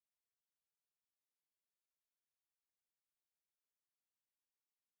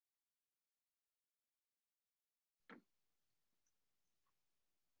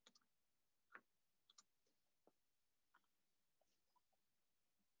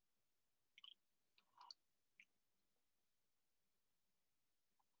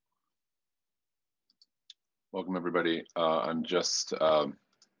Welcome everybody. I'm just we're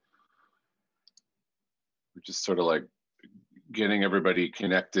just sort of like getting everybody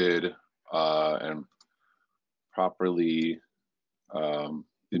connected and properly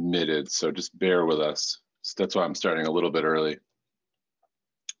admitted. So just bear with us. So that's why I'm starting a little bit early.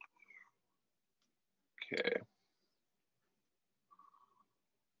 Okay.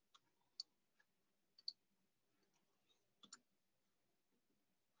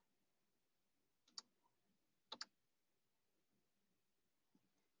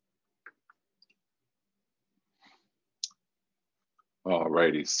 All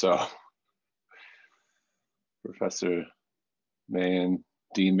righty, so Professor Mahon,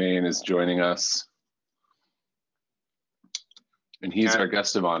 Dean Mahon is joining us. And he's our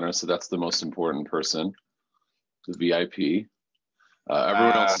guest of honor, so that's the most important person, the VIP.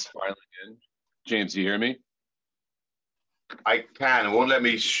 Everyone else is filing in. James, you hear me? I can. It won't let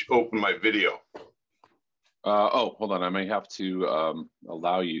me open my video. Oh, hold on. I may have to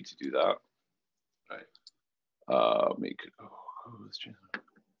allow you to do that. Right. Make it.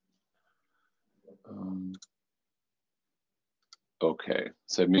 Okay,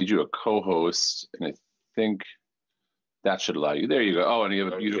 so I made you a co-host, and I think that should allow you. There you go. Oh, and you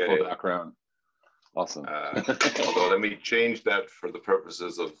have a beautiful background. Awesome. Although let me change that for the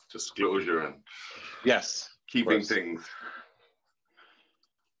purposes of disclosure and keeping things.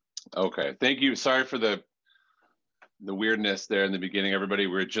 Okay, thank you. Sorry for the weirdness there in the beginning, everybody.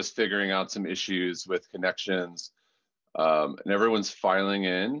 We're just figuring out some issues with connections, and everyone's filing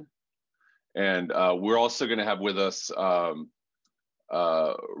in. And we're also going to have with us Robert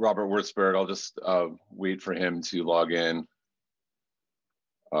Würzburg. I'll just wait for him to log in.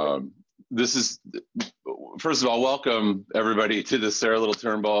 This is, first of all, welcome everybody to the Sara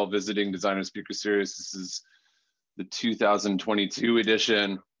Turnbull Visiting Designer Speaker Series. This is the 2022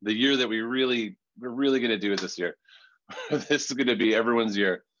 edition, the year that we're really going to do it this year. This is going to be everyone's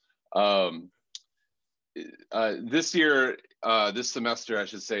year. This year, this semester, I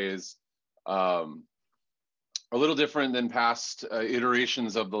should say, is a little different than past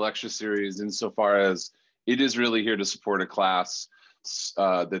iterations of the lecture series insofar as it is really here to support a class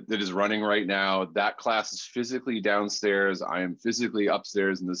that is running right now. That class is physically downstairs. I am physically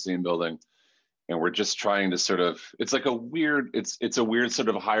upstairs in the same building. And we're just trying to sort of, it's like a weird, it's a weird sort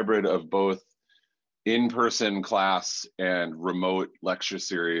of hybrid of both in-person class and remote lecture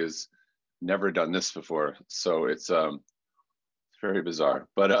series. Never done this before. So it's very bizarre,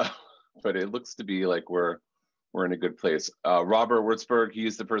 but it looks to be like we're in a good place. Robert Würzburg,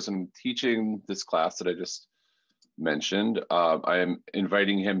 he's the person teaching this class that I just mentioned. I am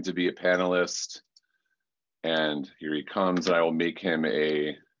inviting him to be a panelist, and here he comes, and I will make him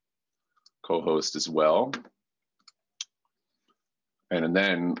a co-host as well. And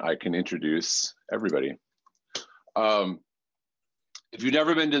then I can introduce everybody. If you've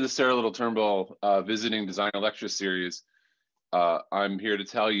never been to the Sara Turnbull Visiting Designer Lecture Series, I'm here to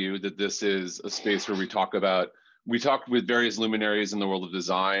tell you that this is a space where we talk with various luminaries in the world of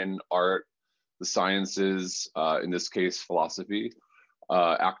design, art, the sciences, in this case, philosophy,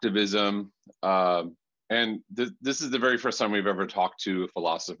 activism. And this is the very first time we've ever talked to a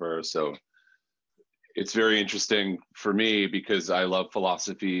philosopher. So it's very interesting for me because I love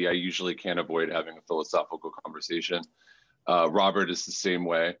philosophy. I usually can't avoid having a philosophical conversation. Robert is the same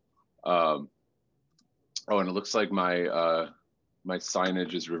way. Oh, and it looks like my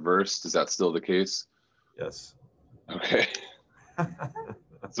signage is reversed. Is that still the case? Yes. Okay.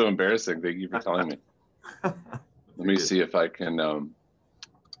 So embarrassing. Thank you for telling me. Let me see if I can.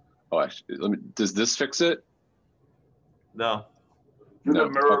 Does this fix it? No. Did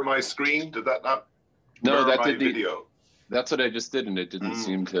it mirror my screen? Did that not? No, that did video. That's what I just did, and it didn't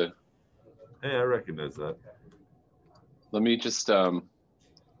seem to. Hey, I recognize that. Let me just. Yeah.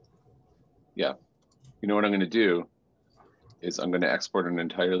 You know what I'm going to do is I'm going to export an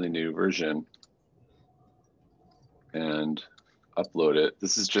entirely new version and upload it.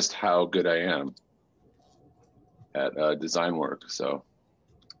 This is just how good I am at design work. So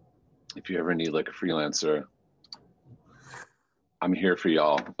if you ever need like a freelancer, I'm here for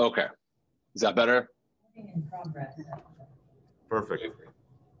y'all. Okay. Is that better? In progress. Perfect.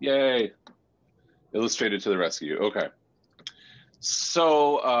 Yay. Illustrated to the rescue. Okay.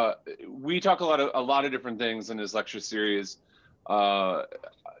 So we talk a lot of different things in this lecture series, but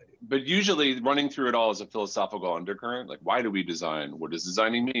usually running through it all is a philosophical undercurrent. Like, why do we design? What does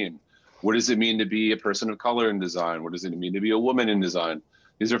designing mean? What does it mean to be a person of color in design? What does it mean to be a woman in design?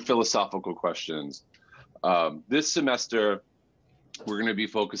 These are philosophical questions. This semester, we're going to be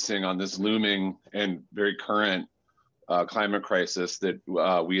focusing on this looming and very current climate crisis that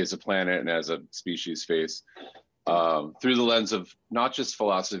we as a planet and as a species face through the lens of not just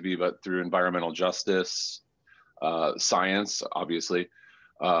philosophy, but through environmental justice, science, obviously,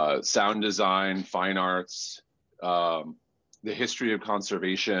 sound design, fine arts, the history of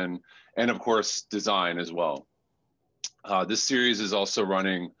conservation, and of course, design as well. This series is also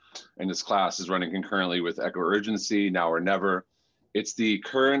running, and this class is running concurrently with Echo Urgency, Now or Never. It's the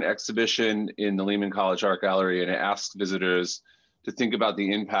current exhibition in the Lehman College Art Gallery, and it asks visitors to think about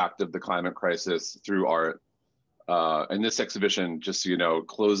the impact of the climate crisis through art. And this exhibition, just so you know,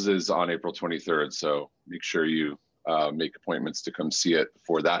 closes on April 23rd. So make sure you make appointments to come see it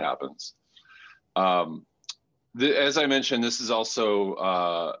before that happens. As I mentioned, this is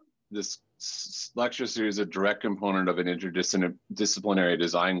also, this lecture series, a direct component of an interdisciplinary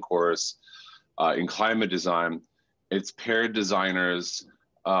design course in climate design. It's paired designers,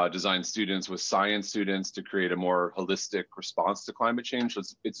 design students with science students to create a more holistic response to climate change. So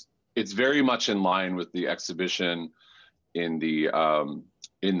it's very much in line with the exhibition in the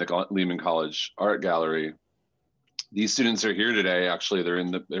Lehman College Art Gallery. These students are here today. Actually,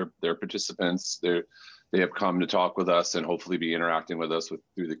 they're participants. They have come to talk with us and hopefully be interacting with us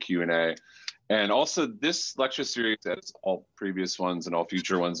through the Q&A. And also this lecture series, as all previous ones and all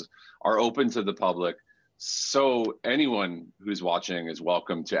future ones, are open to the public. So anyone who's watching is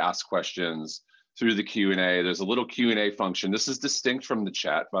welcome to ask questions through the Q&A. There's a little Q&A function. This is distinct from the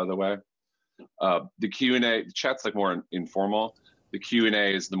chat, by the way. The Q&A, the chat's like more informal. The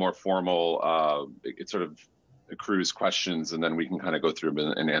Q&A is the more formal, it sort of accrues questions and then we can kind of go through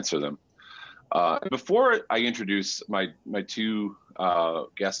them and answer them. Before I introduce my two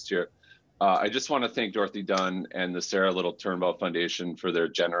guests here, I just want to thank Dorothy Dunn and the Sara Turnbull Foundation for their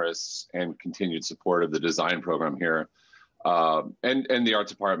generous and continued support of the design program here, and the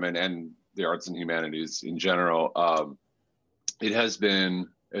arts department and the arts and humanities in general. It has been,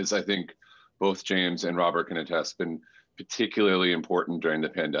 as I think both James and Robert can attest, been particularly important during the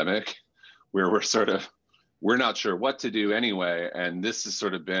pandemic, where we're not sure what to do anyway, and this has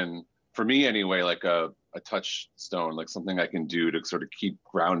sort of been, for me anyway, like a touchstone, like something I can do to sort of keep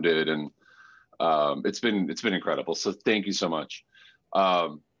grounded, and it's been incredible. So thank you so much.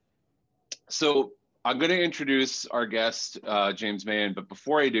 So I'm going to introduce our guest, James Mahon, but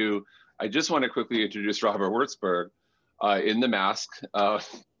before I do, I just want to quickly introduce Robert Würzburg in the mask.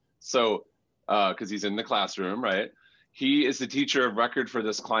 Because he's in the classroom, right? He is the teacher of record for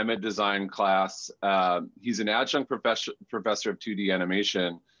this climate design class. He's an adjunct professor of 2D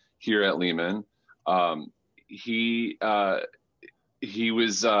animation here at Lehman. He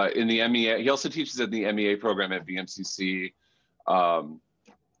was in the MEA. He also teaches at the MEA program at BMCC.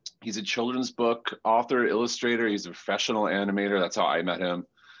 He's a children's book author, illustrator. He's a professional animator. That's how I met him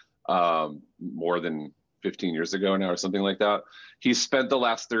more than 15 years ago now or something like that. He spent the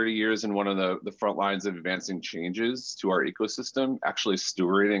last 30 years in one of the front lines of advancing changes to our ecosystem, actually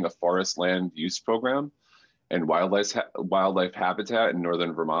stewarding a forest land use program and wildlife habitat in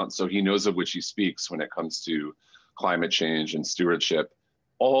northern Vermont. So he knows of which he speaks when it comes to climate change and stewardship,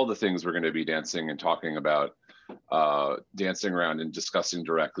 all the things we're going to be dancing and talking about, dancing around and discussing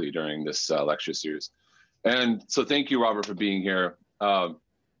directly during this lecture series. And so thank you, Robert, for being here. And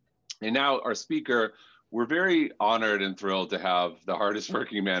now our speaker, we're very honored and thrilled to have the hardest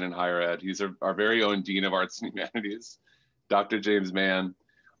working man in higher ed. He's our very own Dean of Arts and Humanities, Dr. James Mahon.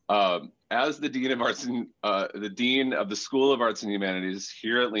 As the Dean of Arts and the Dean of the School of Arts and Humanities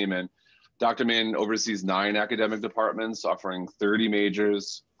here at Lehman, Dr. Mahon oversees 9 academic departments offering 30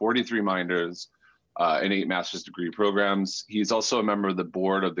 majors, 43 minors, and 8 master's degree programs. He's also a member of the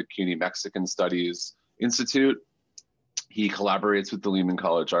board of the CUNY Mexican Studies Institute. He collaborates with the Lehman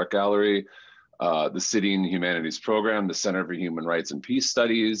College Art Gallery, the City and Humanities Program, the Center for Human Rights and Peace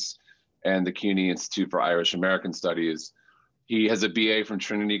Studies, and the CUNY Institute for Irish American Studies. He has a BA from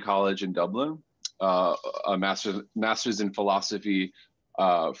Trinity College in Dublin, a master's in philosophy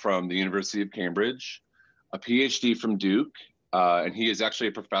from the University of Cambridge, a PhD from Duke, and he is actually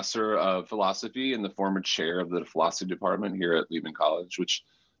a professor of philosophy and the former chair of the philosophy department here at Lehman College, which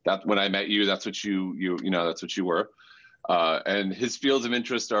when I met you, that's what you that's what you were. And his fields of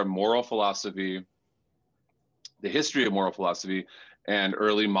interest are moral philosophy, the history of moral philosophy, and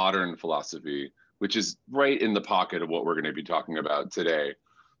early modern philosophy, which is right in the pocket of what we're going to be talking about today.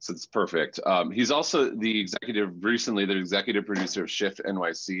 So it's perfect. He's also recently the executive producer of Shift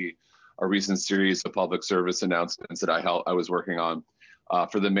NYC, a recent series of public service announcements that I was working on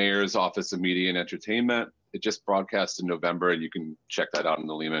for the Mayor's Office of Media and Entertainment. It just broadcast in November, and you can check that out on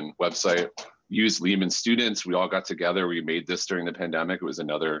the Lehman website. Use Lehman students. We all got together. We made this during the pandemic. It was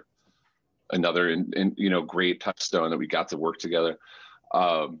another another great touchstone that we got to work together.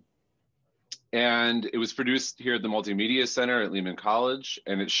 And it was produced here at the Multimedia Center at Lehman College,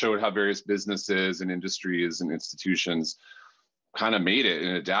 and it showed how various businesses and industries and institutions kind of made it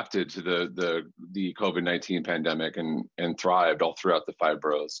and adapted to the COVID-19 pandemic and thrived all throughout the 5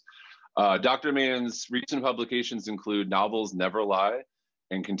 boroughs. Dr. Mahon's recent publications include novels Never Lie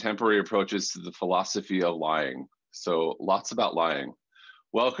and contemporary approaches to the philosophy of lying. So lots about lying.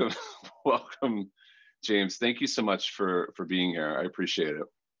 Welcome, welcome, James. Thank you so much for being here. I appreciate it.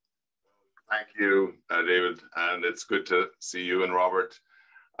 Thank you, David, and it's good to see you and Robert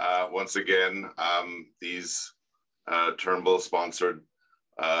once again. These Turnbull sponsored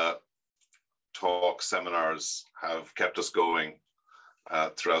talk seminars have kept us going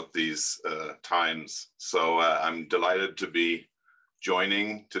throughout these times. So I'm delighted to be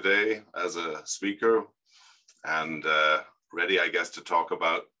joining today as a speaker and ready, I guess, to talk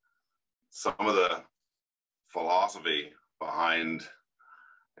about some of the philosophy behind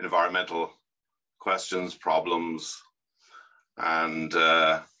environmental questions, problems. And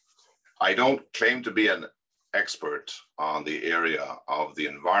I don't claim to be an expert on the area of the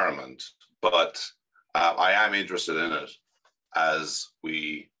environment, but I am interested in it as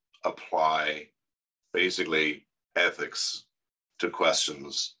we apply basically ethics to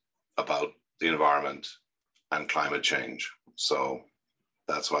questions about the environment and climate change. So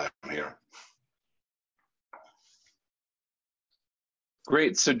that's why I'm here.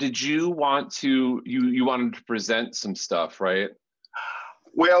 Great. So did you want to, you wanted to present some stuff, right?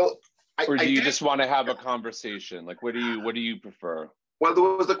 Well, or do you just want to have a conversation? Like, what do you prefer? Well, there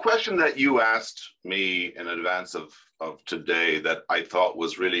was a question that you asked me in advance of today that I thought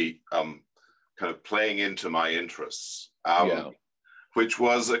was really kind of playing into my interests, which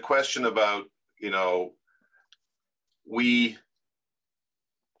was a question about, we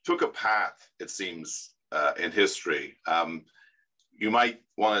took a path, it seems, in history. You might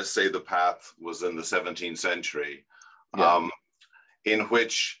want to say the path was in the 17th century, in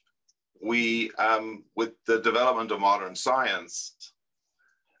which we, with the development of modern science,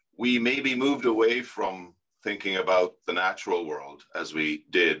 we maybe moved away from thinking about the natural world as we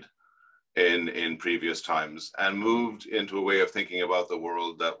did in previous times and moved into a way of thinking about the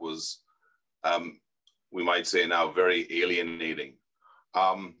world that was, we might say now, very alienating.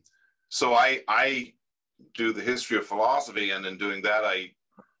 So I do the history of philosophy, and in doing that,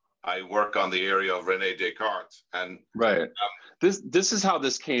 I work on the area of René Descartes. And right, this is how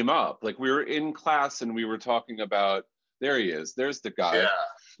this came up. Like, we were in class and we were talking about, there he is, there's the guy. Yeah,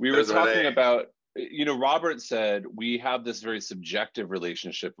 we were talking about, Robert said we have this very subjective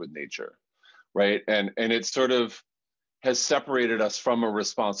relationship with nature, right? And it sort of has separated us from a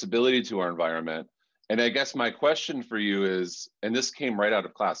responsibility to our environment. And I guess my question for you is, and this came right out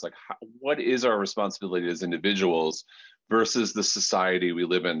of class, like, what is our responsibility as individuals versus the society we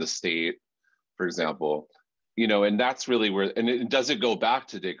live in, the state, for example? And that's really where, and does it go back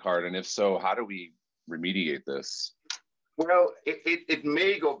to Descartes? And if so, how do we remediate this? Well, it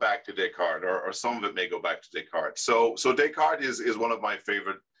may go back to Descartes, or some of it may go back to Descartes. So Descartes is one of my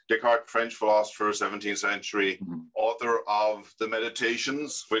favorite. Descartes, French philosopher, 17th century, author of the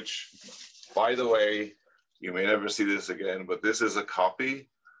Meditations, which, by the way, you may never see this again, but this is a copy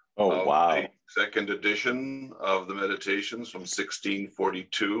of the second edition of the Meditations from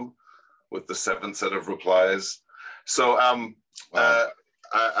 1642 with the 7th set of replies. So, I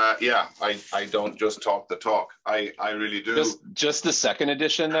don't just talk the talk. I really do. Just the second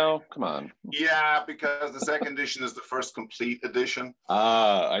edition, though? Come on. Yeah, because the second edition is the first complete edition.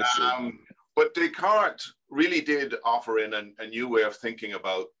 I see. But Descartes really did offer in a new way of thinking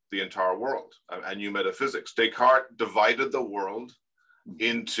about the entire world, a new metaphysics. Descartes divided the world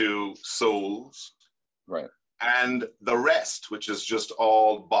into souls, right, and the rest, which is just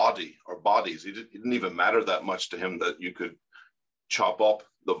all body or bodies. It didn't even matter that much to him that you could chop up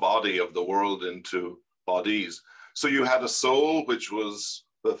the body of the world into bodies. So you had a soul, which was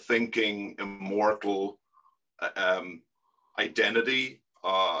the thinking, immortal identity.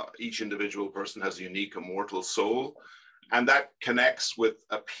 Each individual person has a unique immortal soul. And that connects with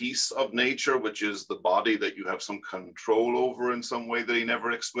a piece of nature, which is the body that you have some control over in some way that he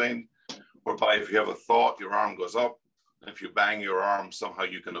never explained. Whereby if you have a thought, your arm goes up. And if you bang your arm, somehow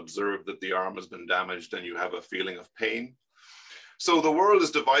you can observe that the arm has been damaged and you have a feeling of pain. So the world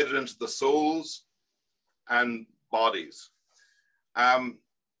is divided into the souls and bodies.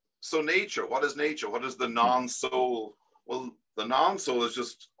 So nature, what is nature? What is the non-soul? Well, the non-soul is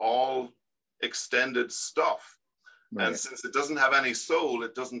just all extended stuff. Right. And since it doesn't have any soul,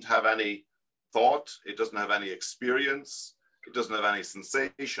 it doesn't have any thought, it doesn't have any experience, it doesn't have any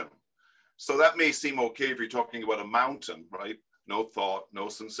sensation. So that may seem okay if you're talking about a mountain, right? No thought, no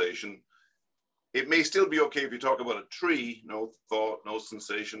sensation. It may still be okay if you talk about a tree, no thought, no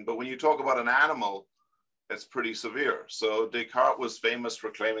sensation. But when you talk about an animal, it's pretty severe. So Descartes was famous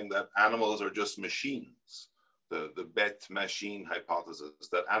for claiming that animals are just machines, the bête machine hypothesis,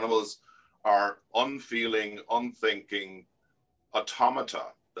 that animals are unfeeling, unthinking automata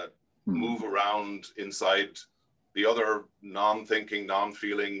that move around inside the other non-thinking,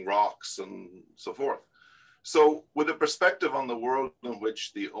 non-feeling rocks and so forth. So with a perspective on the world in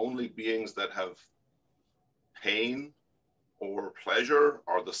which the only beings that have pain or pleasure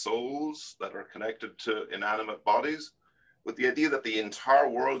are the souls that are connected to inanimate bodies, with the idea that the entire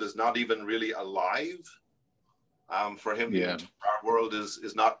world is not even really alive, for him, the entire world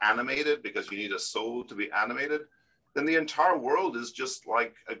is not animated because you need a soul to be animated, then the entire world is just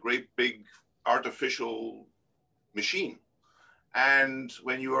like a great big artificial machine. And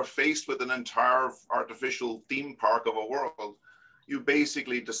when you are faced with an entire artificial theme park of a world, you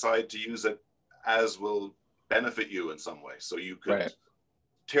basically decide to use it as will benefit you in some way. So you could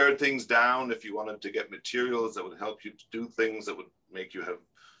tear things down if you wanted to get materials that would help you to do things that would make you have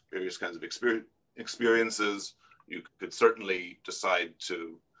various kinds of experiences. You could certainly decide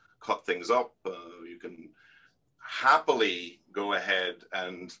to cut things up. You can happily go ahead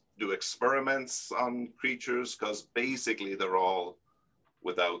and do experiments on creatures because basically they're all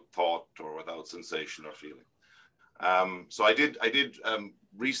without thought or without sensation or feeling. So I did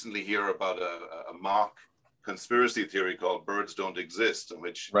recently hear about a mock conspiracy theory called birds don't exist, in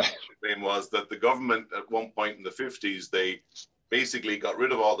which the claim was that the government at one point in the 50s, they basically got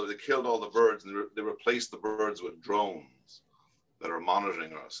rid of they killed all the birds and they replaced the birds with drones that are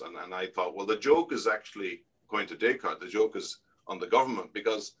monitoring us. And I thought, well, the joke is actually, according to Descartes, the joke is on the government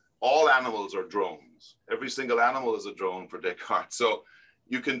because all animals are drones. Every single animal is a drone for Descartes. So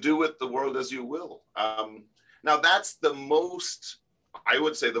you can do with the world as you will. Now that's the most, I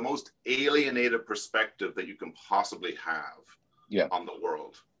would say, the most alienated perspective that you can possibly have on the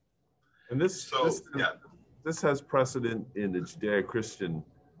world. And this has precedent in the Judeo-Christian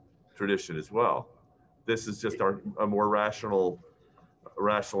tradition as well. This is just a more rationalist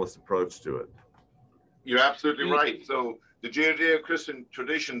approach to it. You're absolutely right. So the Judeo-Christian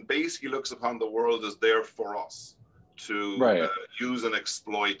tradition basically looks upon the world as there for us to use and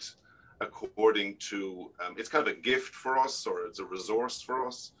exploit according to, it's kind of a gift for us, or it's a resource for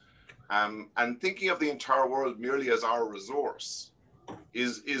us. And thinking of the entire world merely as our resource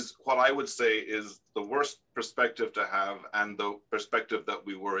is what I would say is the worst perspective to have, and the perspective that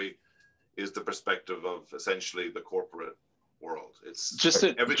we worry is the perspective of essentially the corporate world. It's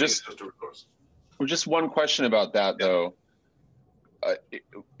everything is just a resource. Well, just one question about that though.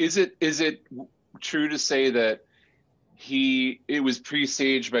 Is it true to say that it was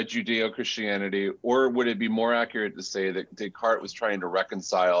presaged by Judeo-Christianity, or would it be more accurate to say that Descartes was trying to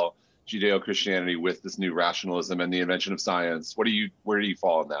reconcile Judeo-Christianity with this new rationalism and the invention of science? Where do you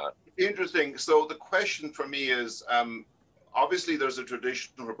fall on that? Interesting. So the question for me is, obviously there's a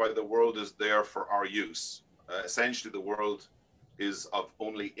tradition whereby the world is there for our use. Essentially the world is of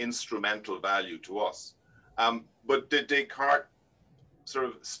only instrumental value to us. But did Descartes sort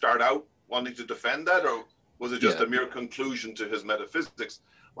of start out wanting to defend that, or was it just a mere conclusion to his metaphysics?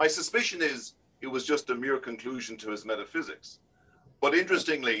 My suspicion is it was just a mere conclusion to his metaphysics. But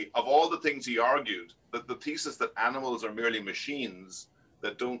interestingly, of all the things he argued, that the thesis that animals are merely machines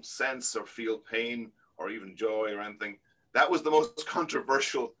that don't sense or feel pain or even joy or anything, that was the most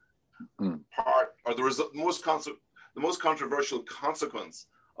controversial part, or the most controversial consequence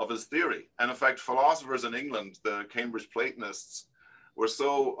of his theory. And in fact, philosophers in England, the Cambridge Platonists, were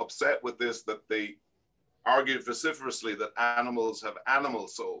so upset with this that they argued vociferously that animals have animal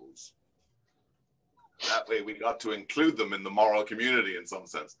souls. That way we got to include them in the moral community in some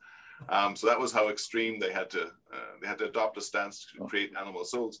sense. So that was how extreme they had to adopt a stance to create animal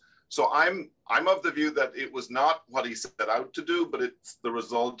souls. So I'm of the view that it was not what he set out to do, but it's the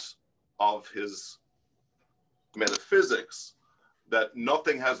result of his metaphysics, that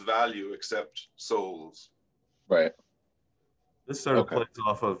nothing has value except souls. Right. This sort of plays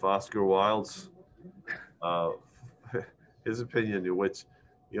off of Oscar Wilde's his opinion, which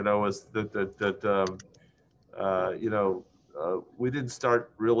was that we didn't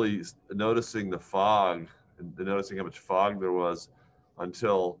start really noticing the fog and noticing how much fog there was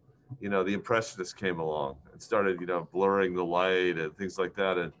until the Impressionists came along and started blurring the light and things like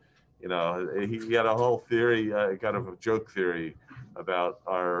that. And he had a whole theory, kind of a joke theory about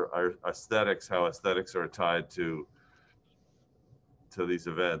our aesthetics, how aesthetics are tied to these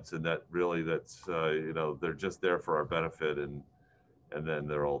events, and that really they're just there for our benefit, and and then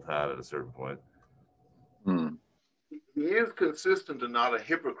their old hat at a certain point. Hmm. He is consistent and not a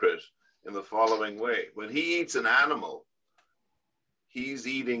hypocrite in the following way. When he eats an animal, he's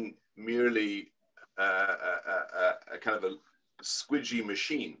eating merely a kind of a squidgy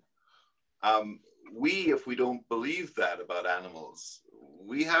machine. If we don't believe that about animals,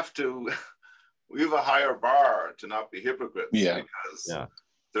 we have a higher bar to not be hypocrites, because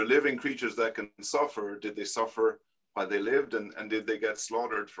they're living creatures that can suffer. Did they suffer while they lived, and did they get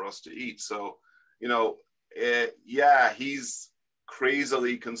slaughtered for us to eat? So, he's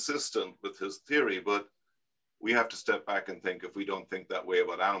crazily consistent with his theory, but we have to step back and think, if we don't think that way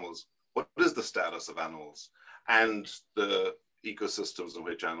about animals, what is the status of animals and the ecosystems in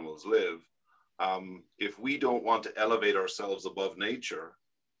which animals live? If we don't want to elevate ourselves above nature,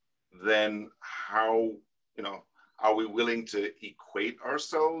 then how, are we willing to equate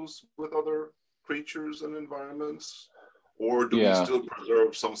ourselves with other creatures and environments? Or do we still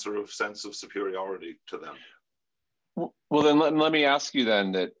preserve some sort of sense of superiority to them? Well, then let me ask you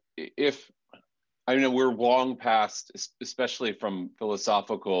then, that if, I know we're long past, especially from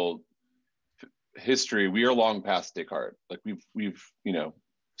philosophical history, we are long past Descartes. Like we've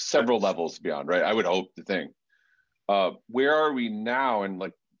several levels beyond, right? I would hope to think. Where are we now? And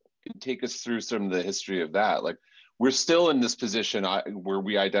like, take us through some of the history of that. Like, we're still in this position where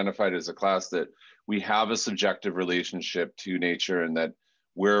we identified as a class that we have a subjective relationship to nature, and that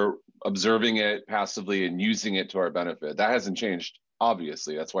we're observing it passively and using it to our benefit. That hasn't changed,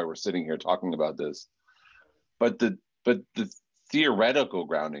 obviously. That's why we're sitting here talking about this. But the theoretical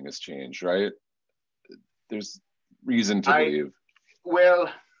grounding has changed, right? There's reason to believe. Well,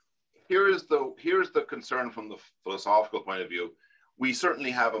 here's the concern from the philosophical point of view. We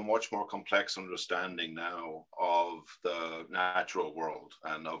certainly have a much more complex understanding now of the natural world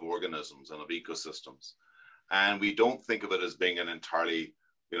and of organisms and of ecosystems. And we don't think of it as being an entirely,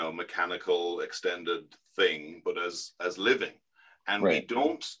 mechanical, extended thing, but as living. And we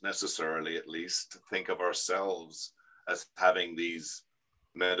don't necessarily, at least, think of ourselves as having these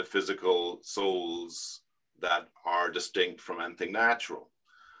metaphysical souls that are distinct from anything natural.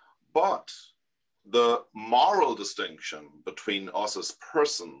 But the moral distinction between us as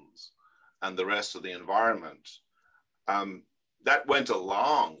persons and the rest of the environment, that went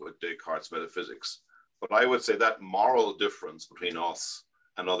along with Descartes' metaphysics. But I would say that moral difference between us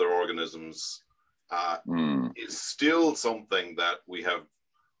and other organisms is still something that we have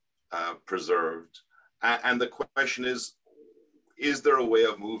preserved. And the question is there a way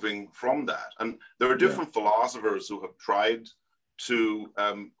of moving from that? And there are different philosophers who have tried to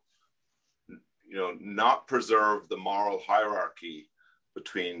not preserve the moral hierarchy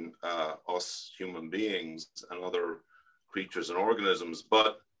between us human beings and other creatures and organisms,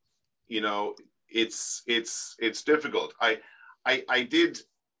 but it's difficult. I did,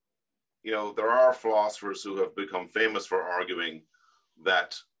 there are philosophers who have become famous for arguing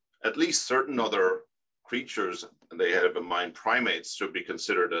that at least certain other creatures, and they have in mind primates, should be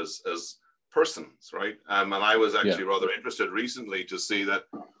considered as persons, right? And I was actually rather interested recently to see that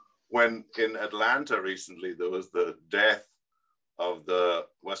when in Atlanta recently, there was the death of the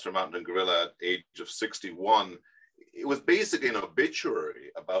Western Mountain gorilla at age of 61. It was basically an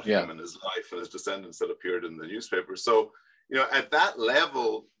obituary about him and his life and his descendants that appeared in the newspaper. So, at that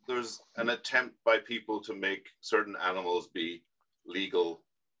level, there's an attempt by people to make certain animals be legally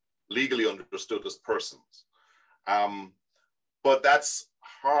understood as persons. But that's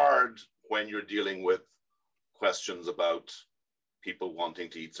hard when you're dealing with questions about people wanting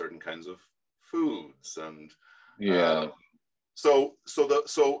to eat certain kinds of foods, and so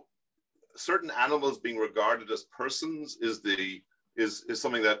certain animals being regarded as persons is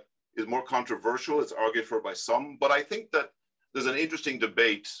something that is more controversial. It's argued for by some, but I think that there's an interesting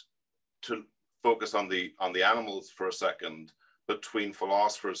debate, to focus on the animals for a second, between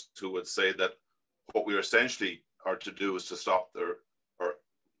philosophers who would say that what we essentially are to do is to stop or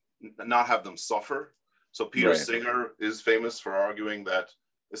not have them suffer. So Peter Singer is famous for arguing that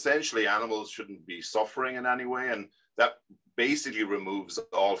essentially animals shouldn't be suffering in any way, and that basically removes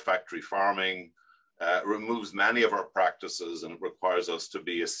all factory farming, removes many of our practices, and it requires us to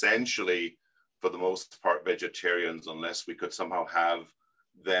be essentially, for the most part, vegetarians, unless we could somehow have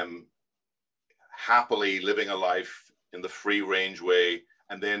them happily living a life in the free range way,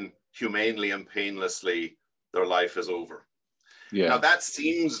 and then humanely and painlessly their life is over. Now that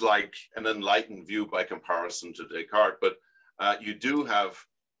seems like an enlightened view by comparison to Descartes, but you do have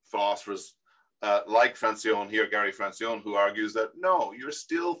philosophers like Francione here, Gary Francione, who argues that no, you're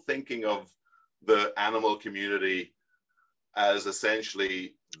still thinking of the animal community as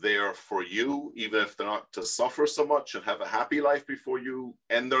essentially there for you, even if they're not to suffer so much and have a happy life before you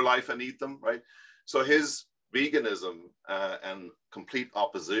end their life and eat them, right? So his veganism and complete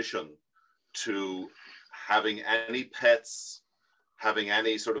opposition to having any pets, having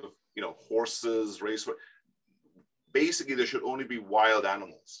any sort of, you know, horses, race, basically there should only be wild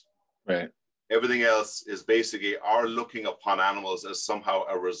animals. Right. Everything else is basically our looking upon animals as somehow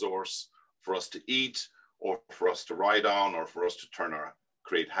a resource for us to eat, or for us to ride on, or for us to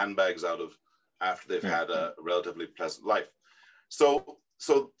create handbags out of after they've had a relatively pleasant life. So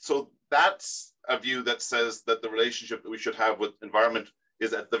that's a view that says that the relationship that we should have with environment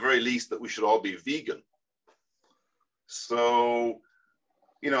is at the very least that we should all be vegan. So,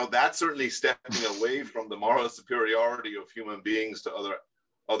 you know, that's certainly stepping away from the moral superiority of human beings to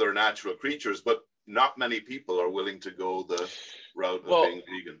other natural creatures, but not many people are willing to go the route of being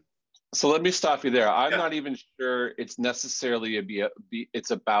vegan. So let me stop you there. I'm not even sure it's necessarily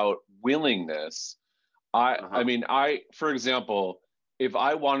it's about willingness. I mean, for example, if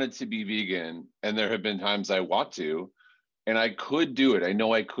I wanted to be vegan, and there have been times I want to, and I could do it, I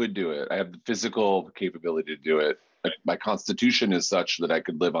know I could do it. I have the physical capability to do it. My constitution is such that I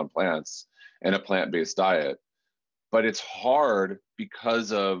could live on plants and a plant-based diet, but it's hard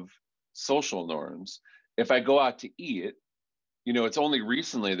because of social norms. If I go out to eat, you know, it's only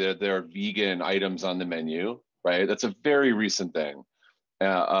recently that there are vegan items on the menu, right? That's a very recent thing.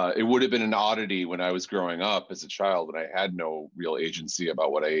 It would have been an oddity when I was growing up as a child, when I had no real agency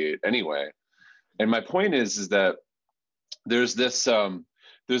about what I ate anyway. And my point is that there's this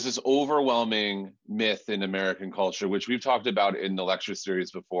overwhelming myth in American culture, which we've talked about in the lecture series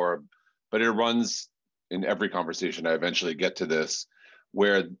before, but it runs in every conversation. I eventually get to this,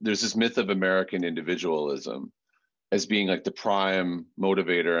 where there's this myth of American individualism as being like the prime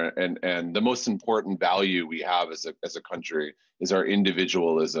motivator, and the most important value we have as a country is our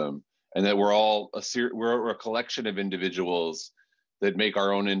individualism, and that we're all we're a collection of individuals that make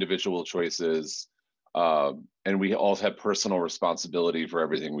our own individual choices, and we all have personal responsibility for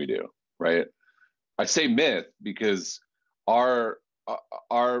everything we do, right? I say myth because our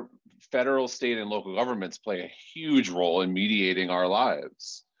federal, state, and local governments play a huge role in mediating our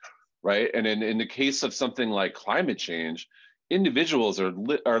lives. Right. And in the case of something like climate change, individuals are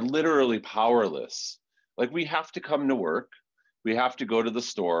literally powerless. Like, we have to come to work, we have to go to the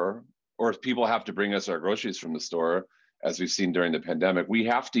store, or if people have to bring us our groceries from the store, as we've seen during the pandemic, we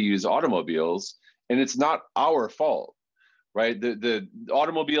have to use automobiles, and it's not our fault. Right. The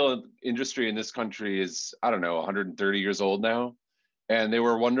automobile industry in this country is, I don't know, 130 years old now. And they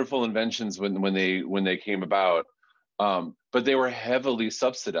were wonderful inventions when they came about. But they were heavily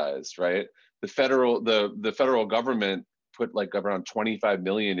subsidized, right? The federal government put like around 25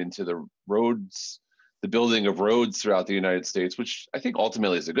 million into the roads, the building of roads throughout the United States, which I think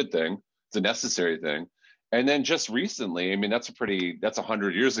ultimately is a good thing. It's a necessary thing. And then just recently, I mean, that's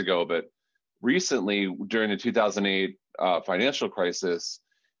 100 years ago, but recently during the 2008 financial crisis,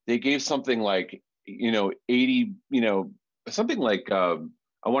 they gave something like, 80, something like, I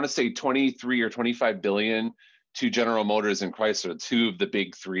want to say 23 or 25 billion to General Motors and Chrysler, two of the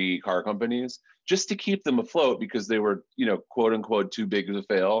big three car companies, just to keep them afloat, because they were, quote unquote, too big to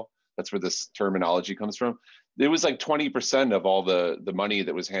fail. That's where this terminology comes from. It was like 20% of all the money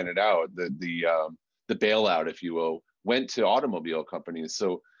that was handed out, the bailout, if you will, went to automobile companies.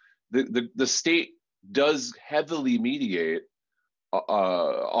 So the state does heavily mediate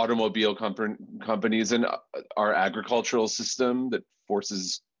automobile companies and our agricultural system that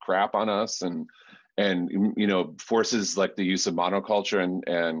forces crap on us, and forces like the use of monoculture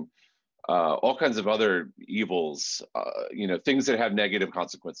and all kinds of other evils, things that have negative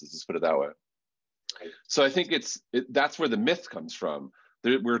consequences, let's put it that way. Right. So I think that's where the myth comes from.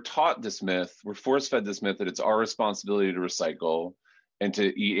 We're taught this myth, we're force-fed this myth that it's our responsibility to recycle and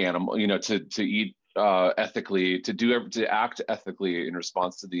to eat animal, to eat ethically, to act ethically in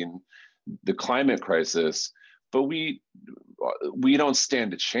response to the climate crisis. But we don't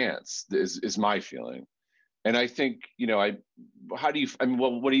stand a chance, is my feeling. And I think, what do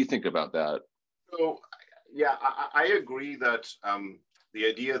you think about that? So, yeah, I agree that the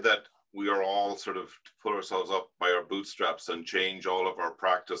idea that we are all sort of to pull ourselves up by our bootstraps and change all of our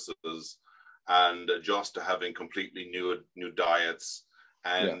practices and adjust to having completely new diets,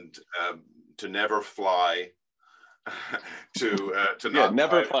 and to never fly, to not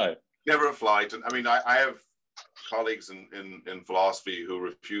never fly. I mean, I have colleagues in philosophy who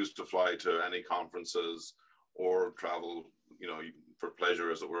refuse to fly to any conferences or travel, for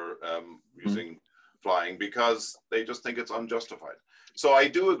pleasure, as it were, using flying, because they just think it's unjustified. So I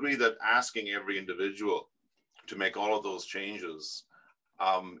do agree that asking every individual to make all of those changes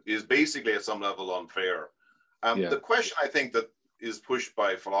is basically at some level unfair. The question I think that is pushed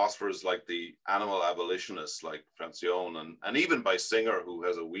by philosophers like the animal abolitionists like Francione and even by Singer, who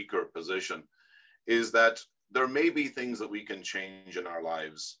has a weaker position, is that there may be things that we can change in our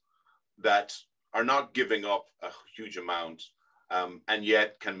lives that are not giving up a huge amount and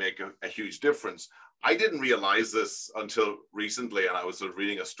yet can make a huge difference. I didn't realize this until recently, and I was sort of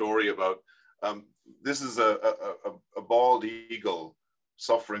reading a story about this is a bald eagle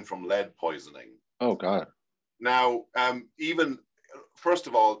suffering from lead poisoning. Oh, God. Now, even, first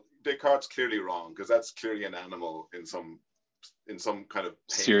of all, Descartes' clearly wrong, because that's clearly an animal in some kind of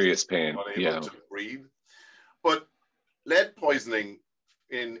pain, serious pain, unable to breathe. But lead poisoning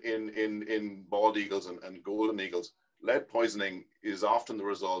in bald eagles and golden eagles, lead poisoning is often the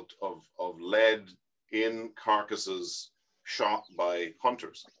result of lead in carcasses shot by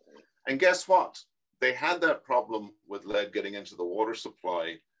hunters. And guess what? They had that problem with lead getting into the water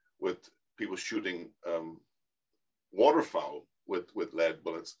supply with people shooting waterfowl with lead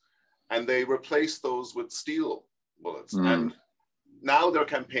bullets, and they replaced those with steel bullets. And now they're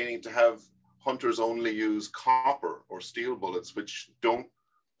campaigning to have hunters only use copper or steel bullets, which don't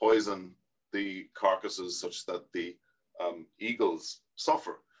poison the carcasses such that the eagles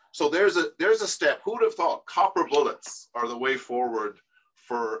suffer. So there's a step. Who would have thought copper bullets are the way forward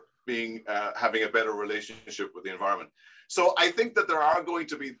for being having a better relationship with the environment? So I think that there are going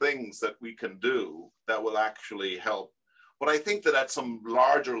to be things that we can do that will actually help. But I think that at some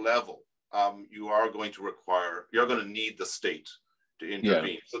larger level, you're going to need the state to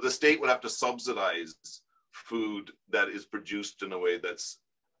intervene. So the state will have to subsidize food that is produced in a way that's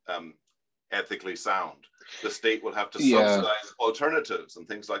ethically sound. The state will have to subsidize alternatives and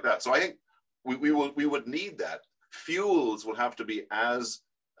things like that. So I think we would need that. Fuels will have to be as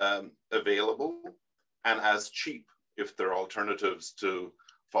available and as cheap if there are alternatives to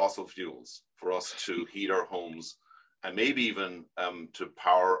fossil fuels for us to heat our homes and maybe even to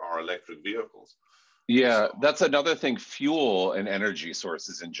power our electric vehicles. Yeah, that's another thing. Fuel and energy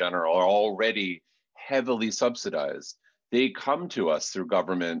sources in general are already heavily subsidized. They come to us through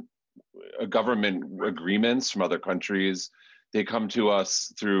government agreements from other countries. They come to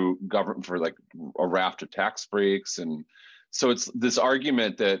us through government for like a raft of tax breaks. And so it's this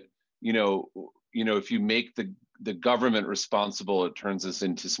argument that, if you make the government responsible, it turns us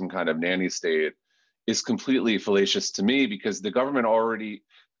into some kind of nanny state, is completely fallacious to me, because the government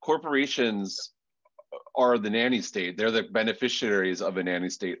corporations are the nanny state. They're the beneficiaries of a nanny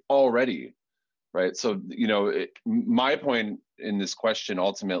state already, right? So, my point in this question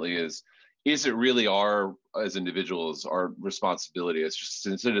ultimately is it really as individuals, our responsibility as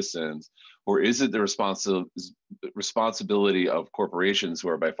citizens, or is it the responsibility of corporations, who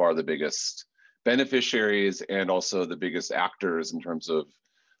are by far the biggest beneficiaries and also the biggest actors in terms of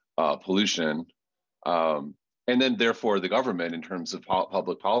pollution, and then therefore the government in terms of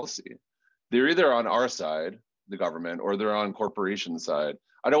public policy? They're either on our side, the government, or they're on corporation side.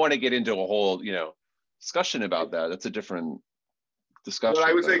 I don't want to get into a whole, discussion about that. That's a different discussion. Well,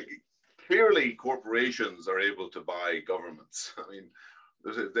 I would say clearly corporations are able to buy governments. I mean,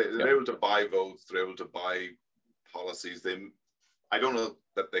 they're able to buy votes. They're able to buy policies. I don't know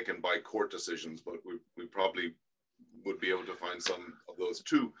that they can buy court decisions, but we probably would be able to find some of those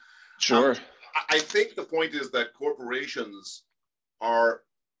too. Sure. I think the point is that corporations are,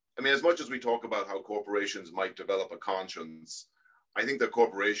 as much as we talk about how corporations might develop a conscience, I think that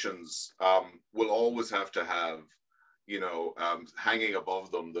corporations will always have to have, hanging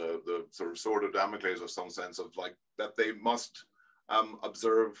above them the sort of sword of Damocles, of some sense of like that they must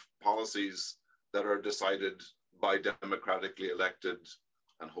observe policies that are decided by democratically elected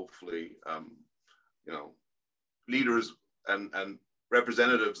and hopefully, leaders and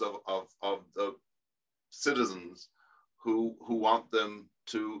representatives of the citizens who want them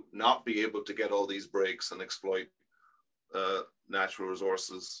to not be able to get all these breaks and exploit natural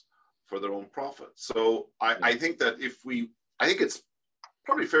resources for their own profit. So I think that I think it's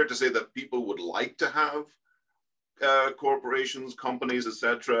probably fair to say that people would like to have corporations, companies,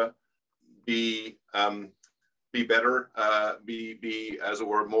 etc., be better, be as it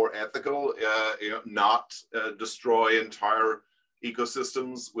were more ethical, not destroy entire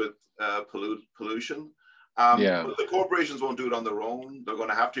ecosystems with pollution. But the corporations won't do it on their own. They're going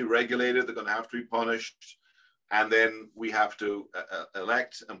to have to be regulated. They're going to have to be punished. And then we have to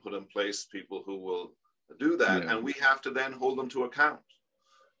elect and put in place people who will do that. And we have to then hold them to account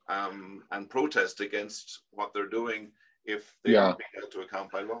and protest against what they're doing if they aren't being held to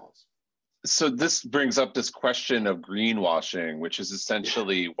account by laws. So this brings up this question of greenwashing, which is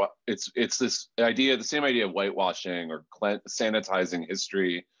essentially what it's this idea, the same idea of whitewashing or sanitizing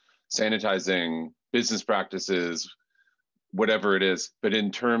history, sanitizing business practices, whatever it is. But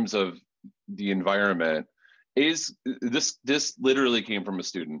in terms of the environment, is this literally came from a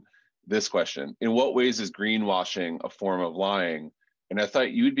student, this question: in what ways is greenwashing a form of lying? And I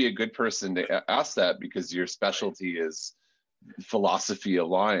thought you'd be a good person to ask that, because your specialty is philosophy of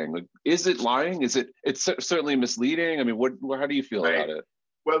lying. Like, is it lying? It's certainly misleading? I mean, how do you feel about it?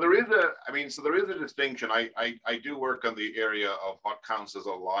 Well, there is a distinction. I do work on the area of what counts as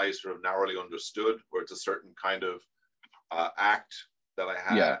a lie, sort of narrowly understood, where it's a certain kind of act that I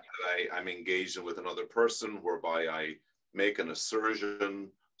have, that I'm engaged in with another person, whereby I make an assertion.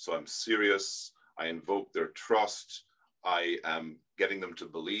 So I'm serious. I invoke their trust. I am getting them to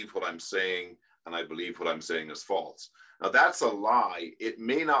believe what I'm saying, and I believe what I'm saying is false. Now, that's a lie. It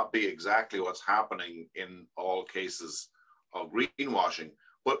may not be exactly what's happening in all cases of greenwashing,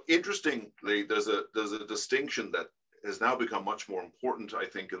 but interestingly, there's a distinction that has now become much more important, I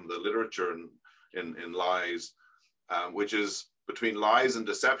think, in the literature and in lies, which is between lies and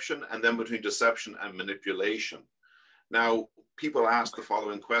deception, and then between deception and manipulation. Now, people ask the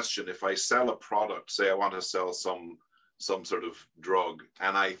following question: if I sell a product, say I want to sell some sort of drug,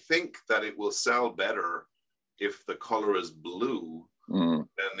 and I think that it will sell better if the color is blue than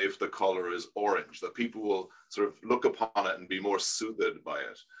if the color is orange, that people will sort of look upon it and be more soothed by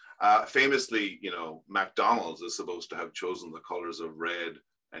it. Famously, you know, McDonald's is supposed to have chosen the colors of red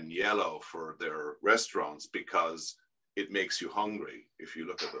and yellow for their restaurants because it makes you hungry if you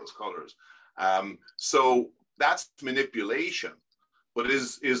look at those colors. So that's manipulation. But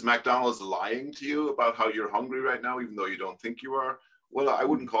is McDonald's lying to you about how you're hungry right now, even though you don't think you are? Well, I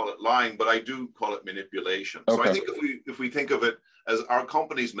wouldn't call it lying, but I do call it manipulation. Okay. So I think if we think of it as, our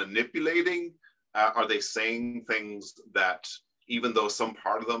companies manipulating, are they saying things that, even though some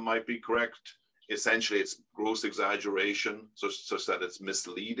part of them might be correct, essentially it's gross exaggeration, such that it's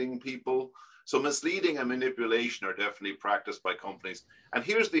misleading people? So misleading and manipulation are definitely practiced by companies. And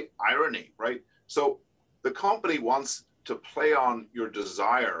here's the irony, right? So the company wants to play on your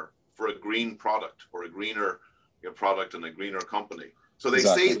desire for a green product, or a greener product and a greener company. So they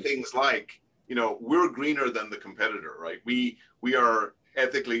say things like, you know, we're greener than the competitor, right? We are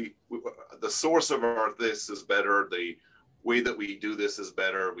ethically, the source of our this is better, the way that we do this is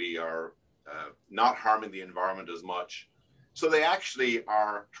better, we are not harming the environment as much. So they actually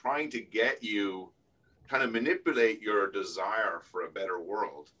are trying to get you, kind of manipulate your desire for a better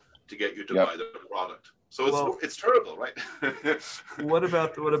world to get you to buy the product. So it's terrible, right? What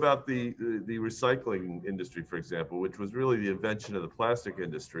about the recycling industry, for example, which was really the invention of the plastic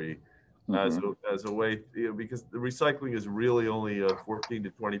industry as a way, because the recycling is really only a 14 to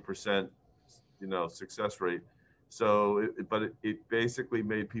 20%, success rate. So, it basically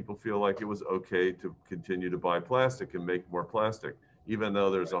made people feel like it was okay to continue to buy plastic and make more plastic, even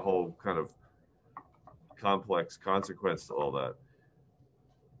though there's a whole kind of complex consequence to all that.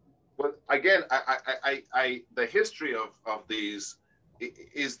 Well, again, the history of these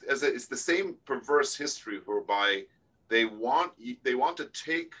is the same perverse history, whereby they want to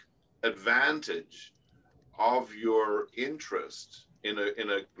take advantage of your interest in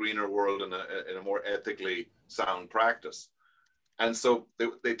a greener world and in a more ethically sound practice. And so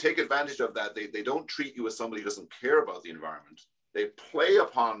they take advantage of that. They don't treat you as somebody who doesn't care about the environment. They play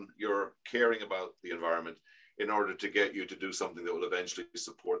upon your caring about the environment in order to get you to do something that will eventually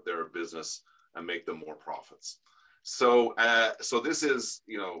support their business and make them more profits. So, so this is,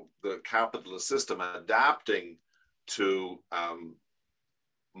 the capitalist system adapting to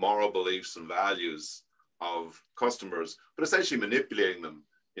moral beliefs and values of customers, but essentially manipulating them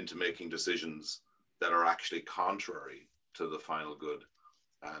into making decisions that are actually contrary to the final good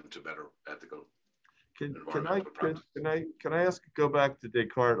and to better ethical. Can I go back to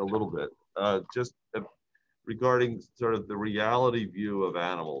Descartes a little bit, just regarding sort of the reality view of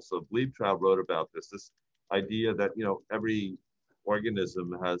animals? So Liebtraut wrote about this idea that, every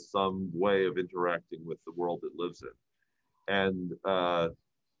organism has some way of interacting with the world it lives in, and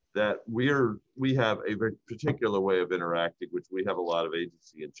that we have a very particular way of interacting, which we have a lot of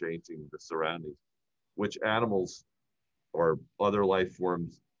agency in changing the surroundings, which animals or other life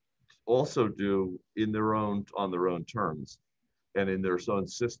forms also do on their own terms and in their own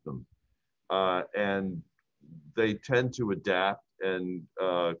system, and they tend to adapt and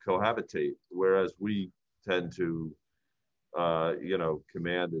cohabitate, whereas we tend to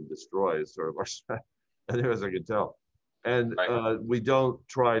command and destroy, is sort of our, as I can tell. And we don't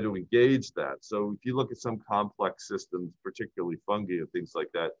try to engage that. So if you look at some complex systems, particularly fungi and things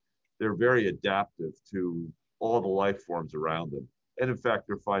like that, they're very adaptive to all the life forms around them. And in fact,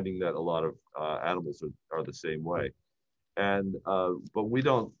 they're finding that a lot of animals are the same way. And but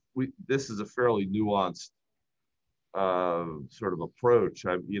this is a fairly nuanced sort of approach.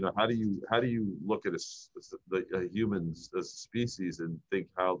 How do you look at humans as a species and think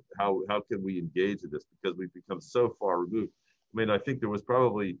how can we engage in this, because we've become so far removed. I mean, I think you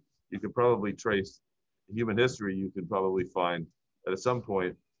could probably trace human history. You could probably find that at some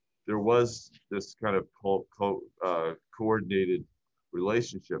point there was this kind of coordinated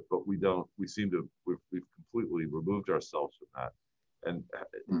relationship, but we've completely removed ourselves from that. And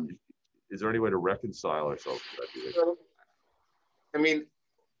is there any way to reconcile ourselves to that? Well, I mean,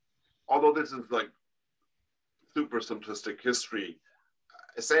 although this is like super simplistic history,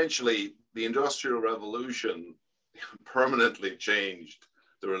 essentially the Industrial Revolution permanently changed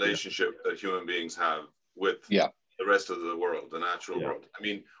the relationship that human beings have with the rest of the world, the natural world. I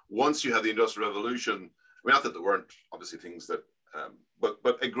mean, once you have the Industrial Revolution, I mean, not that there weren't obviously things that,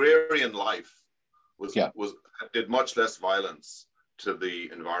 but agrarian life did much less violence to the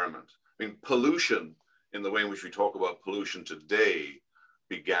environment. I mean, pollution, in the way in which we talk about pollution today,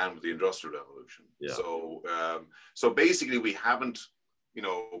 began with the Industrial Revolution. Yeah. So basically, we haven't,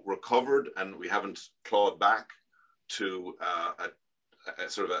 recovered, and we haven't clawed back to a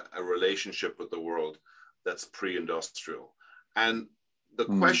sort of a relationship with the world that's pre-industrial. And the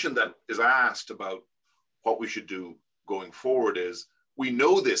question that is asked about what we should do going forward is, we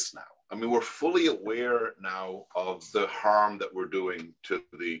know this now. I mean, we're fully aware now of the harm that we're doing to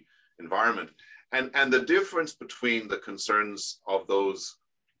the environment. And the difference between the concerns of those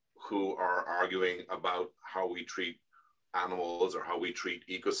who are arguing about how we treat animals or how we treat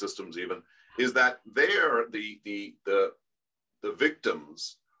ecosystems even, is that the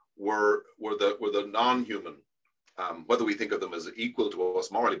victims were the non-human, whether we think of them as equal to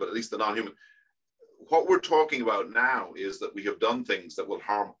us morally, but at least the non-human. What we're talking about now is that we have done things that will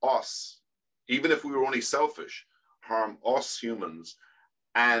harm us, even if we were only selfish, harm us humans,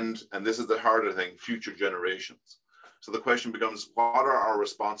 and this is the harder thing, future generations. So the question becomes, what are our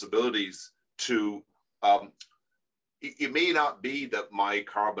responsibilities to, it may not be that my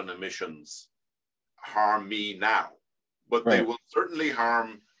carbon emissions harm me now, but they will certainly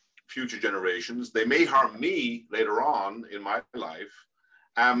harm future generations. They may harm me later on in my life,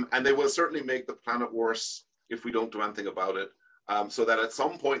 and they will certainly make the planet worse if we don't do anything about it, so that at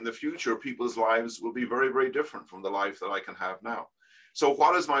some point in the future, people's lives will be very, very different from the life that I can have now. So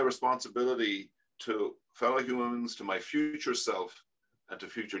what is my responsibility to fellow humans, to my future self, and to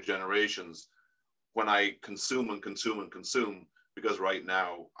future generations when I consume and consume and consume, because right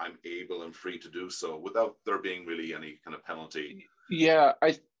now I'm able and free to do so without there being really any kind of penalty? Yeah,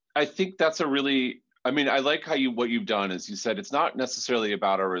 I think that's a really, I mean, I like how what you've done is you said it's not necessarily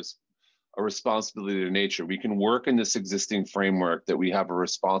about a responsibility to nature. We can work in this existing framework that we have a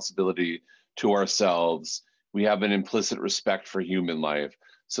responsibility to ourselves. We have an implicit respect for human life.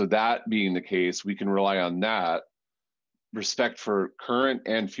 So that being the case, we can rely on that respect for current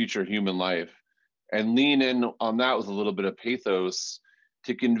and future human life and lean in on that with a little bit of pathos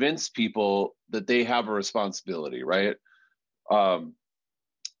to convince people that they have a responsibility, right? But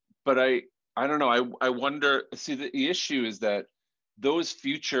I don't know, I wonder, see, the issue is that those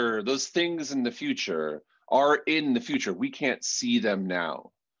things in the future are in the future. We can't see them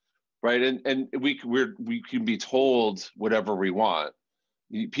now, right? And we can be told whatever we want.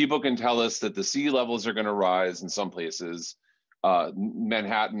 People can tell us that the sea levels are going to rise in some places.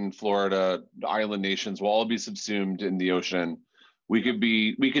 Manhattan, Florida, island nations will all be subsumed in the ocean. We could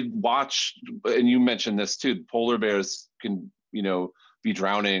watch, and you mentioned this too, polar bears can, be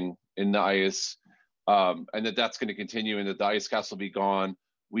drowning in the ice, and that's going to continue, and that the ice caps will be gone.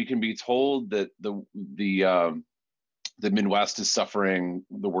 We can be told that the Midwest is suffering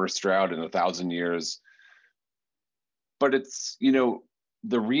the worst drought in 1,000 years. But it's, in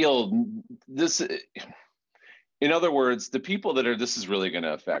other words, the people that this is really going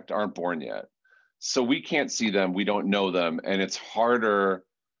to affect aren't born yet. So we can't see them, we don't know them, and it's harder,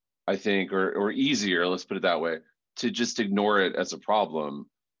 I think, or easier, let's put it that way, to just ignore it as a problem,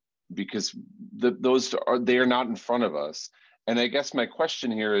 because they are not in front of us. And I guess my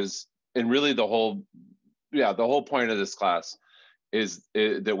question here is, and really the whole point of this class is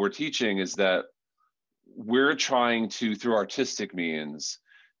that we're teaching is that we're trying to, through artistic means,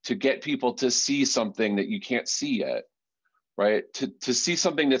 to get people to see something that you can't see yet, right? To see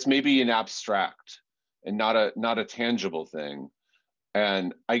something that's maybe an abstract and not a tangible thing.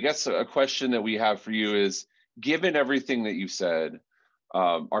 And I guess a question that we have for you is, given everything that you said,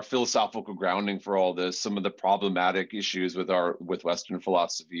 our philosophical grounding for all this, some of the problematic issues with Western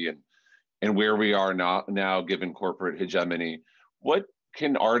philosophy, and where we are now given corporate hegemony. What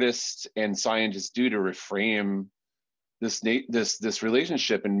can artists and scientists do to reframe this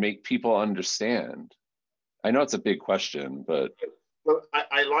relationship and make people understand? I know it's a big question, but well,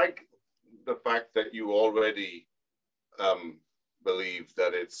 I like the fact that you already believe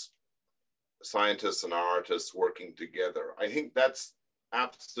that it's scientists and artists working together. I think that's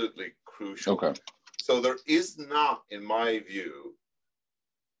absolutely crucial. okay, So there is not, in my view,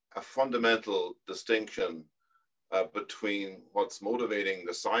 a fundamental distinction between what's motivating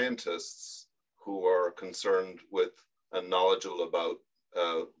the scientists who are concerned with and knowledgeable about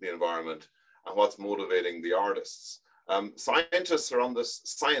the environment and what's motivating the artists. Scientists are on this,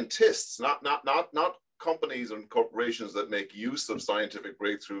 scientists, not companies and corporations that make use of scientific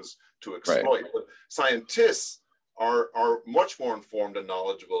breakthroughs to exploit, right. but scientists are much more informed and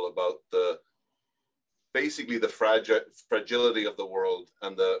knowledgeable about basically the fragility of the world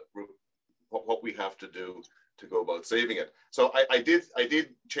and what we have to do to go about saving it. So I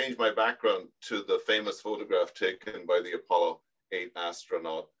did change my background to the famous photograph taken by the Apollo 8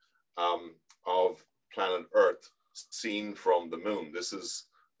 astronaut of planet Earth seen from the moon. This is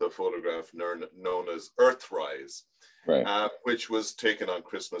the photograph known as Earthrise, Right. Which was taken on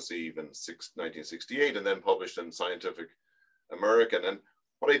Christmas Eve in 1968 and then published in Scientific American. And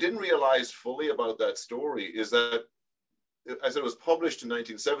what I didn't realize fully about that story is that as it was published in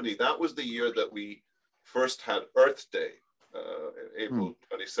 1970, that was the year that we first had Earth Day, April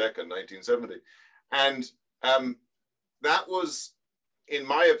 22nd, 1970. And that was, in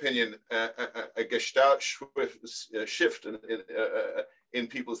my opinion, a gestalt shift in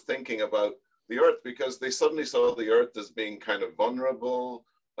people's thinking about the Earth, because they suddenly saw the Earth as being kind of vulnerable,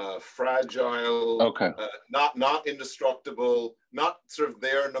 fragile, Okay. not indestructible, not sort of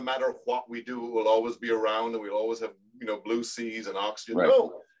there no matter what we do, it will always be around and we'll always have, blue seas and oxygen. Right.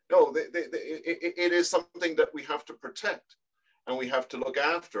 No, it is something that we have to protect and we have to look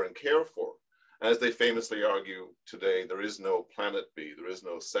after and care for. As they famously argue today, there is no planet B, there is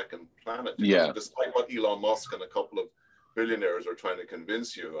no second planet. Yeah. Despite what Elon Musk and a couple of billionaires are trying to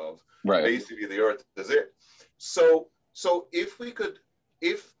convince you of, Right. basically the Earth is it. So if we could,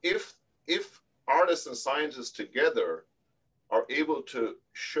 if artists and scientists together are able to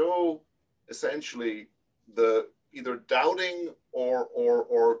show essentially the either doubting or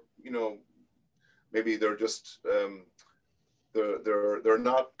maybe they're just they're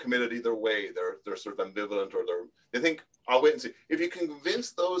not committed either way. They're sort of ambivalent, or they think, I'll wait and see. If you can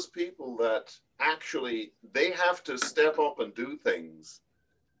convince those people that actually they have to step up and do things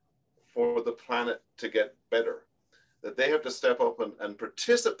for the planet to get better, that they have to step up and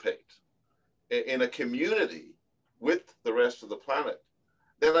participate in a community with the rest of the planet,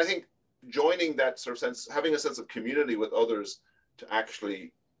 then I think joining that sort of sense, having a sense of community with others to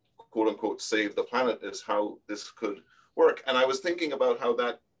actually, quote unquote, save the planet is how this could work. And I was thinking about how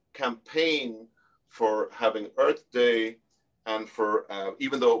that campaign for having Earth Day and for,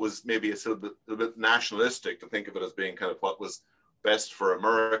 even though it was maybe a little bit nationalistic to think of it as being kind of what was best for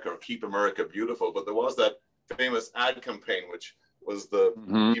America or keep America beautiful, but there was that famous ad campaign, which was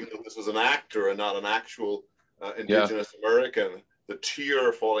even though this was an actor and not an actual indigenous American, the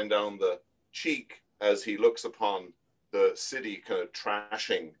tear falling down the cheek as he looks upon the city kind of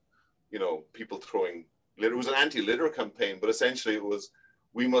trashing, people throwing litter. It was an anti-litter campaign, but essentially it was,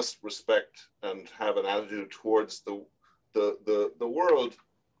 we must respect and have an attitude towards the world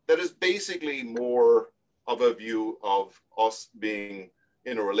that is basically more of a view of us being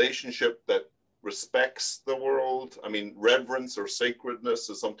in a relationship that respects the world. I mean, reverence or sacredness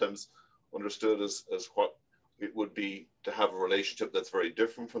is sometimes understood as what it would be to have a relationship that's very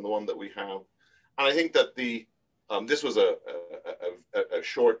different from the one that we have. And I think that this was a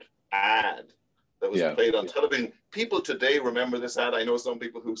short ad that was played on television. People today remember this ad. I know some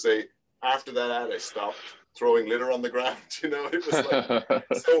people who say, after that ad, I stopped throwing litter on the ground. It was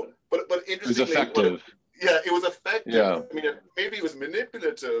like, so, but interestingly, it was effective. It was effective. Yeah. I mean, maybe it was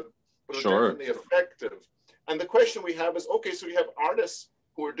manipulative, but it was Sure. definitely effective. And the question we have is, okay, so we have artists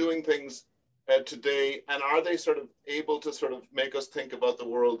who are doing things today, and are they sort of able to sort of make us think about the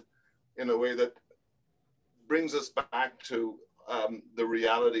world in a way that brings us back to the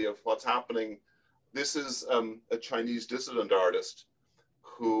reality of what's happening? This is a Chinese dissident artist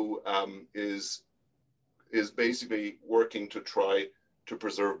who is basically working to try to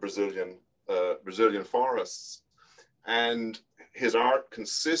preserve Brazilian forests, and his art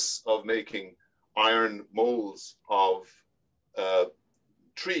consists of making iron molds of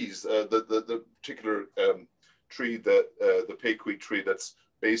trees, the particular tree that the pequea tree that's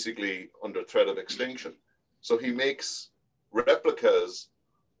basically under threat of extinction. So he makes replicas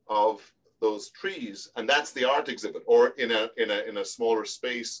of those trees, and that's the art exhibit. Or in a smaller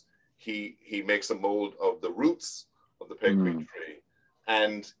space, he makes a mold of the roots of the pequea tree,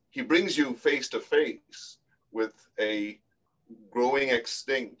 and he brings you face to face with a growing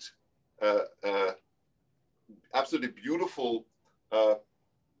extinct, absolutely beautiful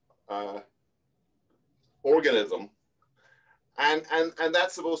organism, and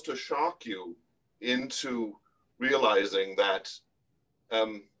that's supposed to shock you into realizing that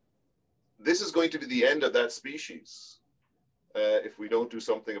this is going to be the end of that species if we don't do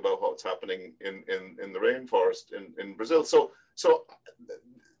something about what's happening in the rainforest in Brazil. So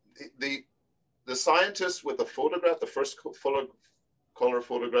the scientist with the photograph, the first color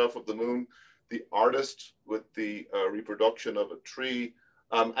photograph of the moon, the artist with the reproduction of a tree,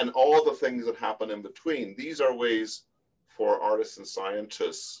 and all the things that happen in between. These are ways for artists and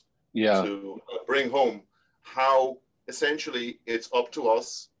scientists to bring home how essentially it's up to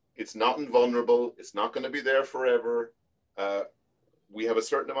us. It's not invulnerable. It's not going to be there forever. We have a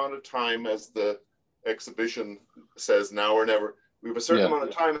certain amount of time, as the exhibition says, now or never. We have a certain amount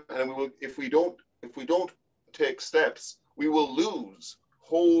of time, and we will, if we don't take steps, we will lose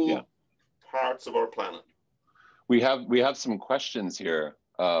whole parts of our planet. We have some questions here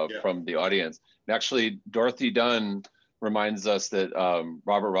from the audience. And actually, Dorothy Dunn reminds us that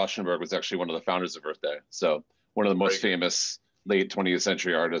Robert Rauschenberg was actually one of the founders of Earth Day. So one of the most famous late 20th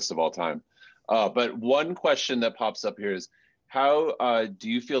century artists of all time. But one question that pops up here is, how do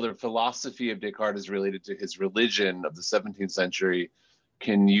you feel the philosophy of Descartes is related to his religion of the 17th century?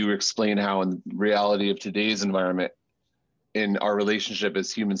 Can you explain how in the reality of today's environment, in our relationship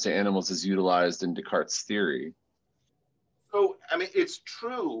as humans to animals, is utilized in Descartes' theory? So, I mean, it's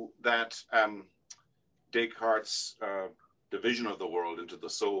true that Descartes' division of the world into the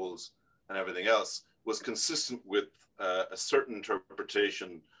souls and everything else was consistent with a certain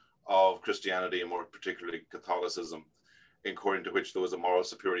interpretation of Christianity, and more particularly Catholicism, according to which there was a moral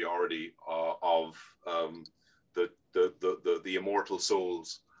superiority of the immortal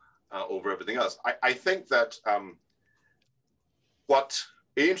souls over everything else. I think that what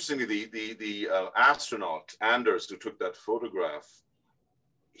interestingly, the astronaut Anders, who took that photograph,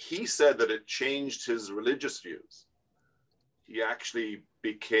 he said that it changed his religious views. He actually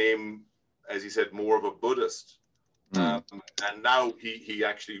became, as he said, more of a Buddhist. And now he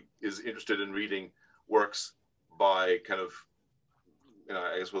actually is interested in reading works by kind of,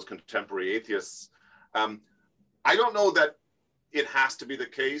 I suppose, contemporary atheists. I don't know that it has to be the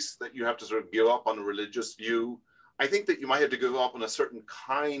case that you have to sort of give up on a religious view. I think that you might have to give up on a certain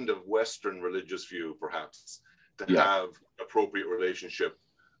kind of Western religious view, perhaps, to have appropriate relationship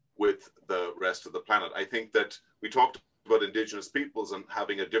with the rest of the planet. I think that we talked about indigenous peoples and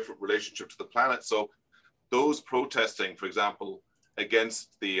having a different relationship to the planet. So those protesting, for example,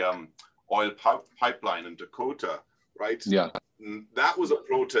 against the oil pipeline in Dakota, right? Yeah. That was a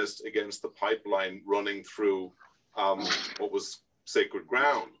protest against the pipeline running through what was sacred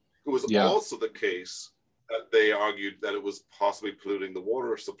ground. It was also the case that they argued that it was possibly polluting the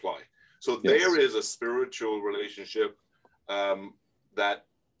water supply. So there is a spiritual relationship that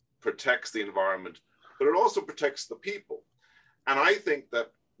protects the environment, but it also protects the people. And I think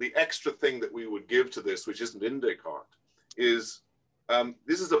that the extra thing that we would give to this, which isn't in Descartes, is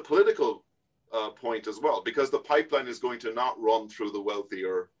this is a political point as well, because the pipeline is going to not run through the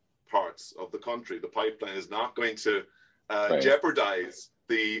wealthier parts of the country. The pipeline is not going to jeopardize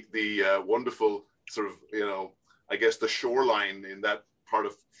the wonderful sort of, I guess, the shoreline in that part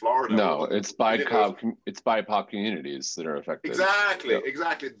of Florida. No, it's BIPOC communities that are affected. Exactly,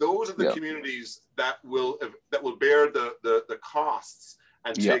 exactly. Those are the communities that will bear the costs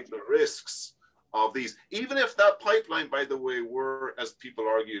and take the risks of these. Even if that pipeline, by the way, were, as people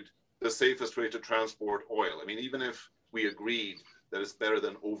argued, the safest way to transport oil. I mean, even if we agreed that it's better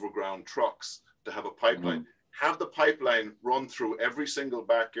than overground trucks to have a pipeline, have the pipeline run through every single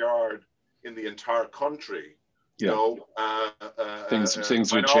backyard in the entire country, things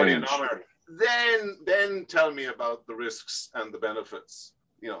would change. Then tell me about the risks and the benefits.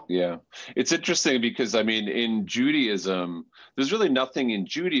 Yeah, it's interesting because, I mean, in Judaism, there's really nothing in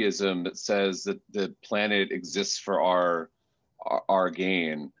Judaism that says that the planet exists for our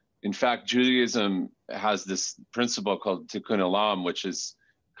gain. In fact, Judaism has this principle called tikkun olam, which is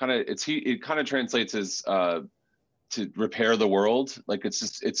it kind of translates as to repair the world. Like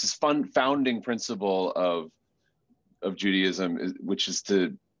it's this founding principle of Judaism, which is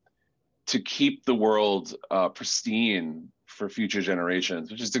to keep the world pristine for future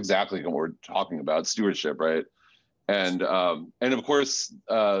generations, which is exactly what we're talking about, stewardship, right? And of course,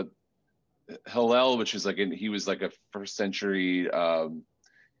 Hillel, which is he was like a first century.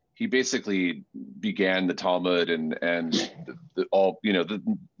 He basically began the Talmud and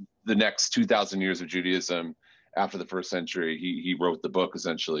the next 2,000 years of Judaism after the first century. He wrote the book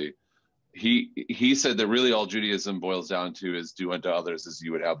essentially. He said that really all Judaism boils down to is do unto others as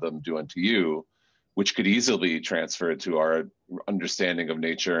you would have them do unto you, which could easily be transferred to our understanding of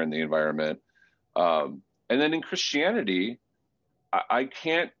nature and the environment. And then in Christianity, I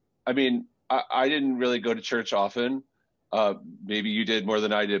didn't really go to church often. Maybe you did more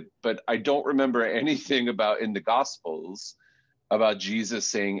than I did, but I don't remember anything in the Gospels about Jesus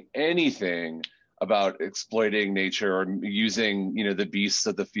saying anything about exploiting nature or using, the beasts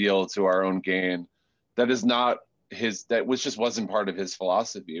of the field to our own gain. That just wasn't part of his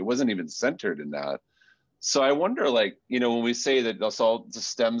philosophy. It wasn't even centered in that. So I wonder, when we say that this all just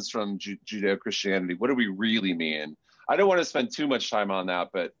stems from Judeo-Christianity, what do we really mean? I don't want to spend too much time on that,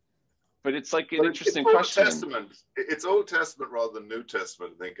 but it's an interesting question. It's Old Testament rather than New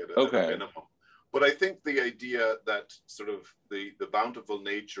Testament, I think, at a minimum. But I think the idea that sort of the bountiful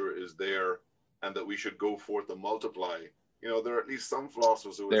nature is there and that we should go forth and multiply. There are at least some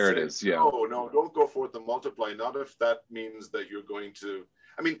philosophers who would say, it is, yeah. No, don't go forth and multiply. Not if that means that you're going to.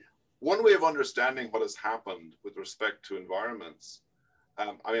 One way of understanding what has happened with respect to environments.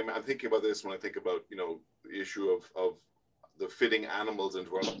 I'm thinking about this when I think about the issue of the fitting animals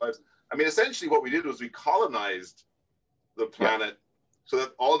into our lives. Essentially what we did was we colonized the planet so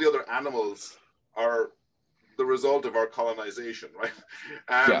that all the other animals are the result of our colonization,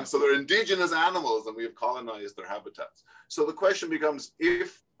 right? So they're indigenous animals and we have colonized their habitats. So the question becomes,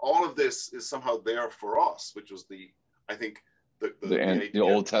 if all of this is somehow there for us, which was the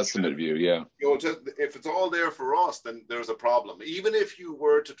Old Testament view, if it's all there for us, then there's a problem. Even if you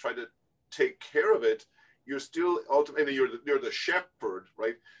were to try to take care of it, you're still ultimately you're the shepherd,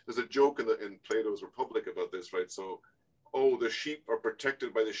 right? There's a joke in Plato's Republic about this, right? So, the sheep are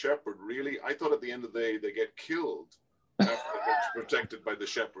protected by the shepherd. Really, I thought at the end of the day they get killed after they're protected by the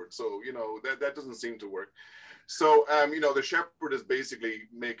shepherd. So that doesn't seem to work. So the shepherd is basically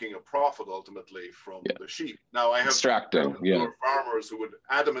making a profit ultimately from the sheep. Now I have extracting, farmers who would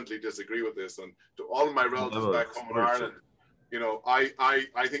adamantly disagree with this, and to all of my relatives back home in Ireland,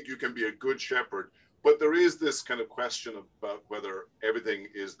 I think you can be a good shepherd. But there is this kind of question about whether everything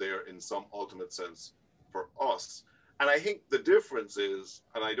is there in some ultimate sense for us. And I think the difference is,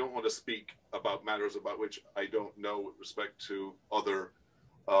 and I don't want to speak about matters about which I don't know with respect to other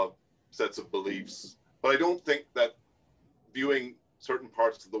sets of beliefs, but I don't think that viewing certain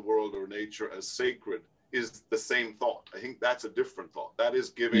parts of the world or nature as sacred is the same thought. I think that's a different thought. That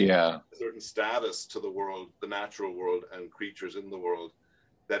is giving a certain status to the world, the natural world and creatures in the world,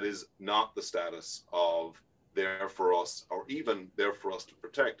 that is not the status of there for us or even there for us to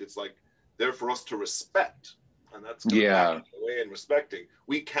protect. It's like there for us to respect. And that's the way in respecting.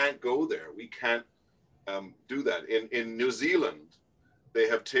 We can't go there. We can't do that. In New Zealand, they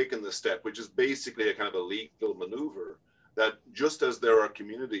have taken the step, which is basically a kind of a legal maneuver, that just as there are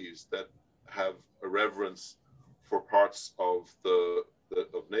communities that have a reverence for parts of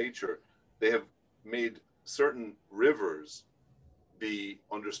of nature, they have made certain rivers be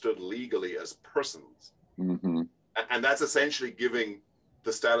understood legally as persons. Mm-hmm. And that's essentially giving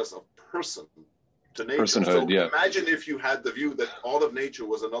the status of person to nature. Personhood, so imagine if you had the view that all of nature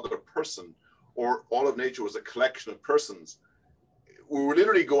was another person, or all of nature was a collection of persons. We were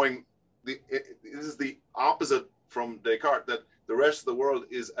literally going, this is the opposite from Descartes, that the rest of the world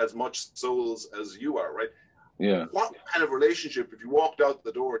is as much souls as you are, right? Yeah. What kind of relationship, if you walked out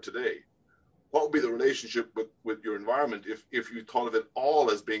the door today, what would be the relationship with your environment if you thought of it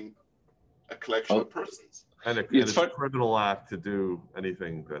all as being a collection of persons? And it's a criminal act to do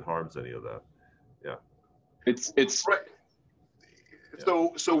anything that harms any of that. Yeah. It's right. Yeah.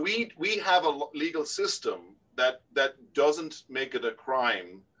 So we have a legal system that doesn't make it a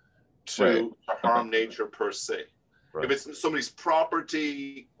crime to harm nature per se. Right. If it's somebody's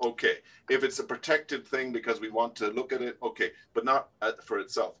property, okay. If it's a protected thing because we want to look at it, okay, but not for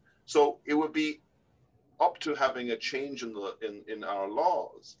itself. So it would be up to having a change in our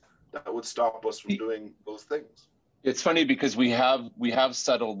laws that would stop us from doing those things. It's funny because we have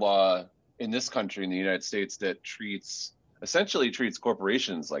settled law in this country, in the United States, that essentially treats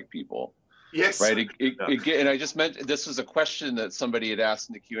corporations like people. Yes. Right. And I just meant, this was a question that somebody had asked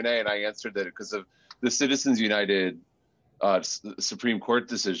in the Q&A, and I answered that because of the Citizens United Supreme Court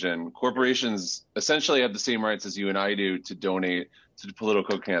decision. Corporations essentially have the same rights as you and I do to donate to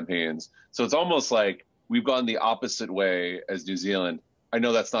political campaigns. So it's almost like we've gone the opposite way as New Zealand. I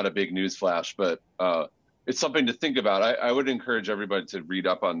know that's not a big news flash, but it's something to think about. I would encourage everybody to read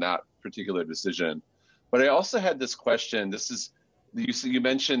up on that particular decision. But I also had this question. This is, you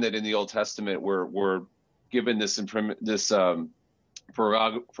mentioned that in the Old Testament we're given this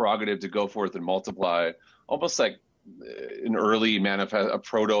prerogative to go forth and multiply, almost like an early a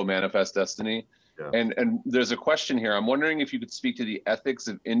proto manifest destiny. Yeah. And there's a question here. I'm wondering if you could speak to the ethics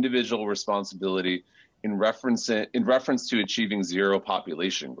of individual responsibility in reference to achieving zero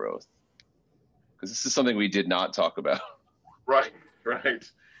population growth, because this is something we did not talk about. Right.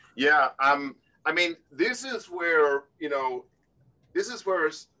 Yeah. I mean, this is where,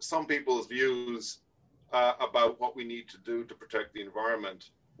 some people's views about what we need to do to protect the environment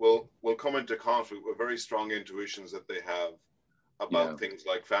will come into conflict with very strong intuitions that they have about things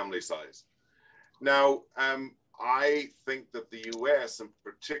like family size. Now, I think that the US in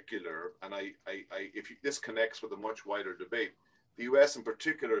particular, and this connects with a much wider debate, the US in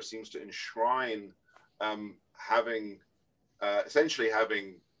particular seems to enshrine essentially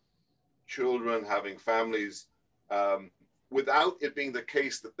having children, having families, without it being the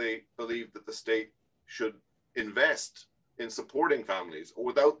case that they believe that the state should invest in supporting families, or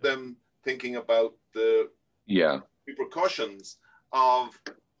without them thinking about the repercussions of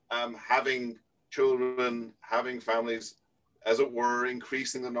having children, having families, as it were,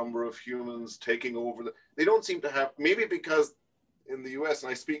 increasing the number of humans taking over. They don't seem to have, maybe because in the US,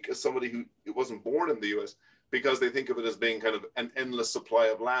 and I speak as somebody who wasn't born in the US, because they think of it as being kind of an endless supply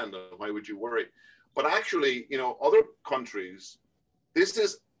of land, and why would you worry? But actually, other countries, this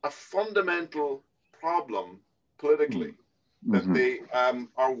is a fundamental problem politically, that they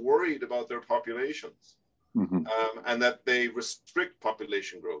are worried about their populations, and that they restrict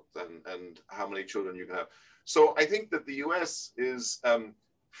population growth and how many children you can have. So I think that the US is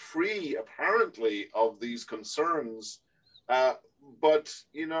free, apparently, of these concerns, but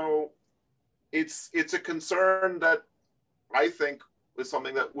it's a concern that I think is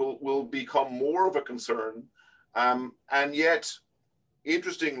something that will become more of a concern, and yet,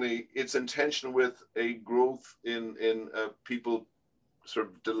 interestingly, it's in tension with a growth in people sort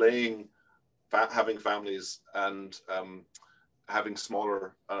of delaying having families and having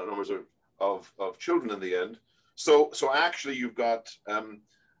smaller numbers of children in the end. So actually, you've got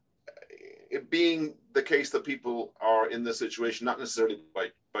it being the case that people are in this situation not necessarily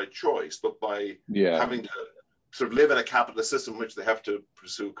by choice, but by having to sort of live in a capitalist system in which they have to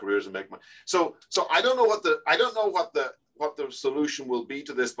pursue careers and make money. So I don't know what the solution will be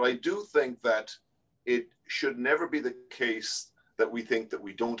to this, but I do think that it should never be the case that we think that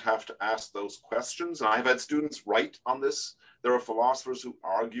we don't have to ask those questions. And I've had students write on this. There are philosophers who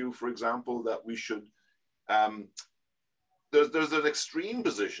argue, for example, that we should, there's an extreme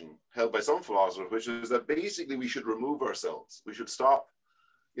position held by some philosophers, which is that basically we should remove ourselves. We should stop,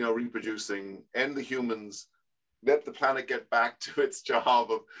 reproducing, end the humans, let the planet get back to its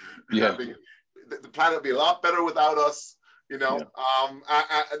job of having, the planet would be a lot better without us,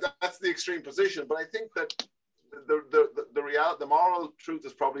 that's the extreme position. But I think that the reality, the moral truth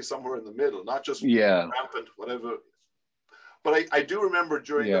is probably somewhere in the middle, not just rampant, whatever. But I do remember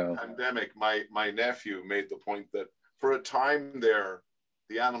during the pandemic, my nephew made the point that for a time there,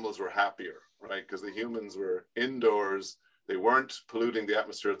 the animals were happier, right? Because the humans were indoors, they weren't polluting the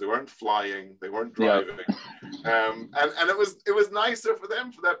atmosphere, they weren't flying, they weren't driving, and it was nicer for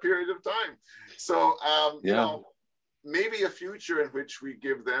them for that period of time. So maybe a future in which we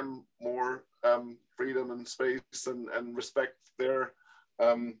give them more freedom and space and respect their,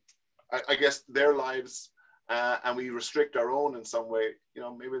 I guess, their lives, and we restrict our own in some way.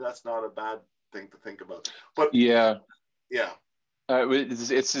 Maybe that's not a bad thing to think about. But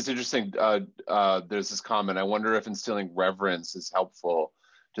it's interesting. There's this comment. I wonder if instilling reverence is helpful.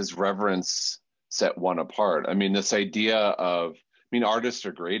 Does reverence set one apart? I mean, this idea of, artists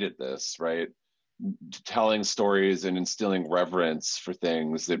are great at this, right? Telling stories and instilling reverence for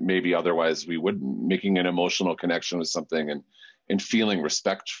things that maybe otherwise we wouldn't, making an emotional connection with something and feeling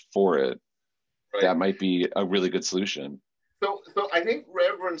respect for it. Right. That might be a really good solution. So I think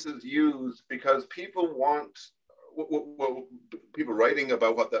reverence is used because people want, people writing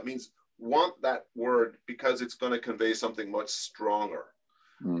about what that means want that word because it's going to convey something much stronger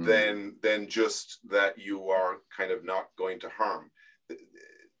than just that you are kind of not going to harm.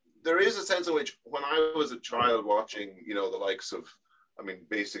 There is a sense in which when I was a child watching, the likes of,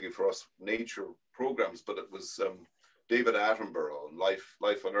 basically for us, nature programs, but it was David Attenborough and Life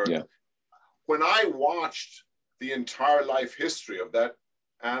on Earth. Yeah. When I watched the entire life history of that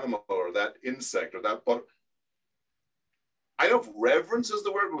animal or that insect or that butterfly, I don't know if reverence is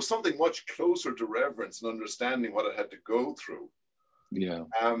the word, but it was something much closer to reverence and understanding what it had to go through. Yeah.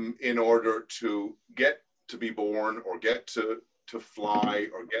 In order to get to be born or get to fly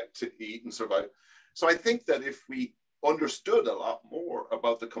or get to eat and survive. So I think that if we understood a lot more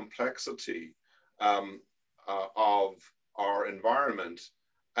about the complexity of our environment,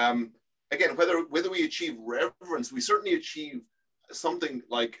 again, whether we achieve reverence, we certainly achieve something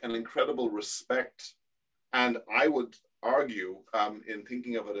like an incredible respect. And I would argue, in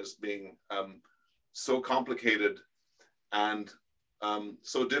thinking of it as being so complicated and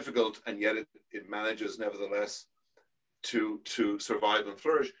so difficult, and yet it manages nevertheless to survive and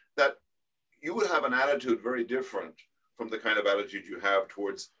flourish, that you would have an attitude very different from the kind of attitude you have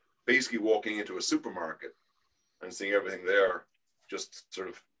towards basically walking into a supermarket and seeing everything there just sort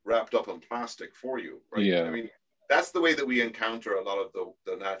of wrapped up in plastic for you, right? Yeah. I mean, that's the way that we encounter a lot of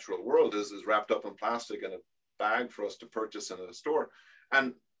the natural world is wrapped up in plastic in a bag for us to purchase in a store.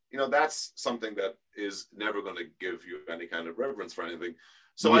 And, you know, that's something that is never going to give you any kind of reverence for anything.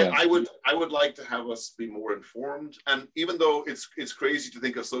 So yeah. I would like to have us be more informed. And even though it's crazy to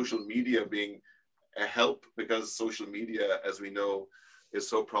think of social media being a help, because social media, as we know, is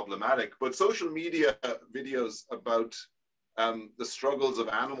so problematic, but social media videos about the struggles of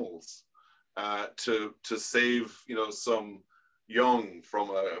animals to save, you know, some young from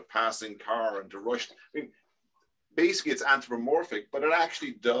a passing car and to rush. I mean, basically it's anthropomorphic, but it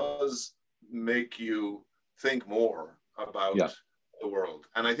actually does make you think more about the world.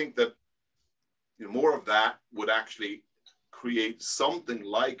 And I think that, you know, more of that would actually create something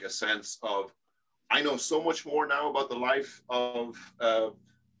like a sense of, I know so much more now about the life of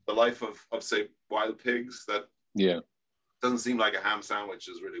say wild pigs that doesn't seem like a ham sandwich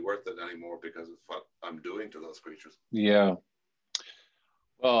is really worth it anymore because of what I'm doing to those creatures. Yeah.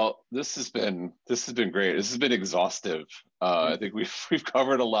 Well, this has been great. This has been exhaustive. I think we've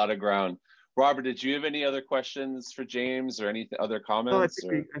covered a lot of ground. Robert, did you have any other questions for James or any other comments?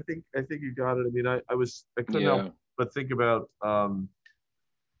 No, I think you got it. I mean, I couldn't help but think about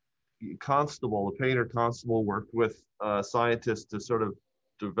Constable, the painter Constable, worked with scientists to sort of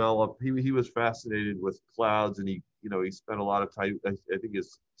develop. He was fascinated with clouds, and he spent a lot of time. I think he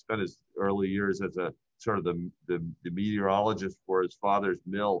spent his early years as a sort of the meteorologist for his father's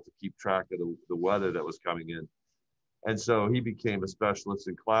mill to keep track of the weather that was coming in. And so he became a specialist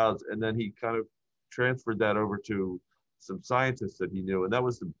in clouds, and then he kind of transferred that over to some scientists that he knew, and that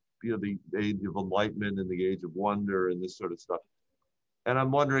was the age of enlightenment and the age of wonder and this sort of stuff. And I'm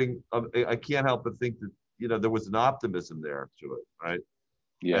wondering, I can't help but think that there was an optimism there to it, right?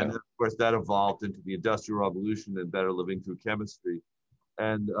 Yeah. And of course that evolved into the Industrial Revolution and better living through chemistry,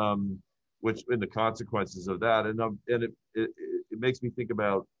 and which in the consequences of that, and it makes me think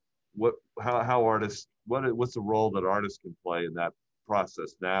about how artists, what's the role that artists can play in that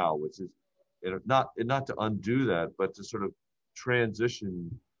process now, which is not to undo that, but to sort of transition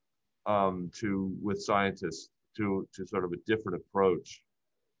with scientists to sort of a different approach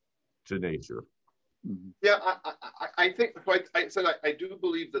to nature. Yeah, I think I do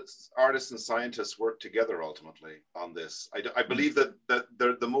believe that artists and scientists work together ultimately on this. I believe that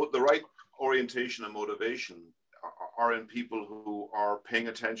the right orientation and motivation are in people who are paying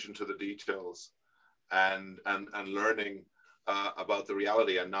attention to the details and learning about the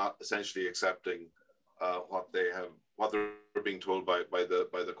reality, and not essentially accepting what they're being told by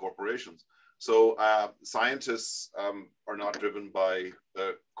the corporations. So scientists are not driven by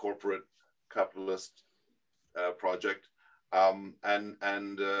the corporate capitalist project,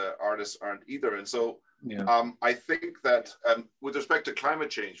 and artists aren't either. And so I think that with respect to climate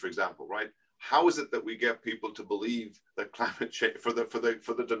change, for example, right? How is it that we get people to believe that climate change, for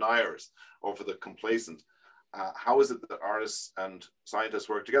the deniers or for the complacent, how is it that artists and scientists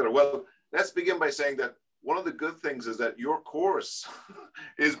work together? Well, let's begin by saying that one of the good things is that your course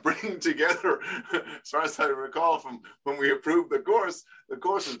is bringing together, as far as I recall from when we approved the course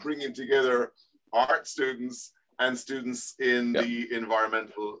is bringing together art students and students in the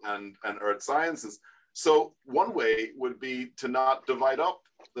environmental and earth sciences. So one way would be to not divide up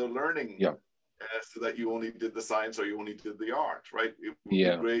the learning so that you only did the science or you only did the art, right? It would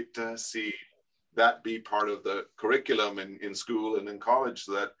be great to see that be part of the curriculum in school and in college,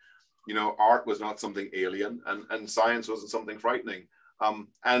 so that art was not something alien and science wasn't something frightening.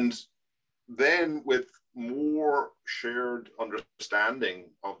 And then with more shared understanding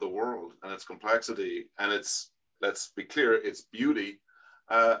of the world and its complexity and its, let's be clear, its beauty,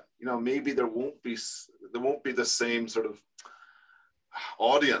 maybe there won't be the same sort of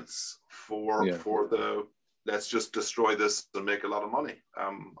audience for the let's just destroy this and make a lot of money.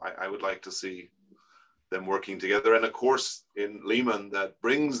 I would like to see them working together, and a course in Lehman that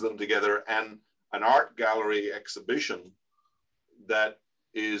brings them together, and an art gallery exhibition that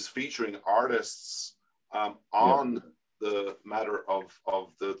is featuring artists on the matter of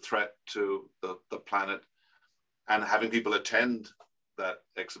the threat to the planet, and having people attend that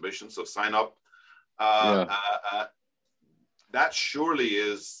exhibition, so sign up. That surely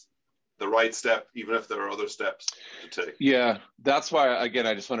is the right step, even if there are other steps to take. Yeah, that's why, again,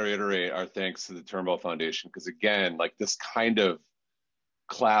 I just want to reiterate our thanks to the Turnbull Foundation, because again, like this kind of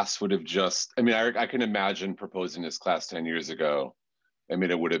class would have just, I mean, I can imagine proposing this class 10 years ago. I mean,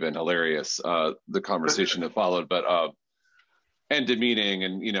 it would have been hilarious, the conversation that followed, but, and demeaning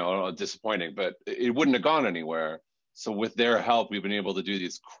and, you know, disappointing, but it wouldn't have gone anywhere. So with their help, we've been able to do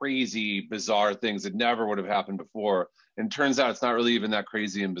these crazy, bizarre things that never would have happened before. And it turns out it's not really even that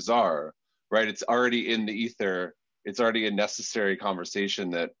crazy and bizarre, right? It's already in the ether. It's already a necessary conversation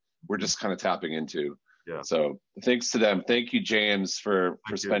that we're just kind of tapping into. Yeah. So thanks to them. Thank you, James, for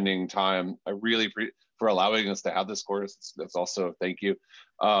spending time. I really appreciate for allowing us to have this course. That's also thank you.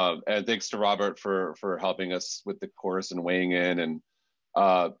 And thanks to Robert for helping us with the course and weighing in. And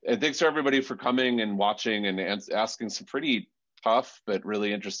thanks to everybody for coming and watching and asking some pretty tough but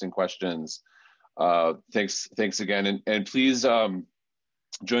really interesting questions. Thanks again. And please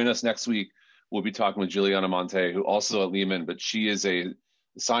join us next week. We'll be talking with Juliana Monte, who also at Lehman, but she is a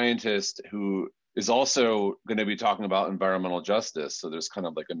scientist who is also going to be talking about environmental justice. So there's kind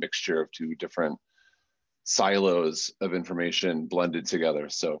of like a mixture of two different silos of information blended together.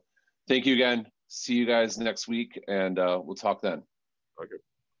 So thank you again. See you guys next week, and we'll talk then. Okay.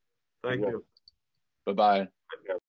 Thank you. Bye-bye.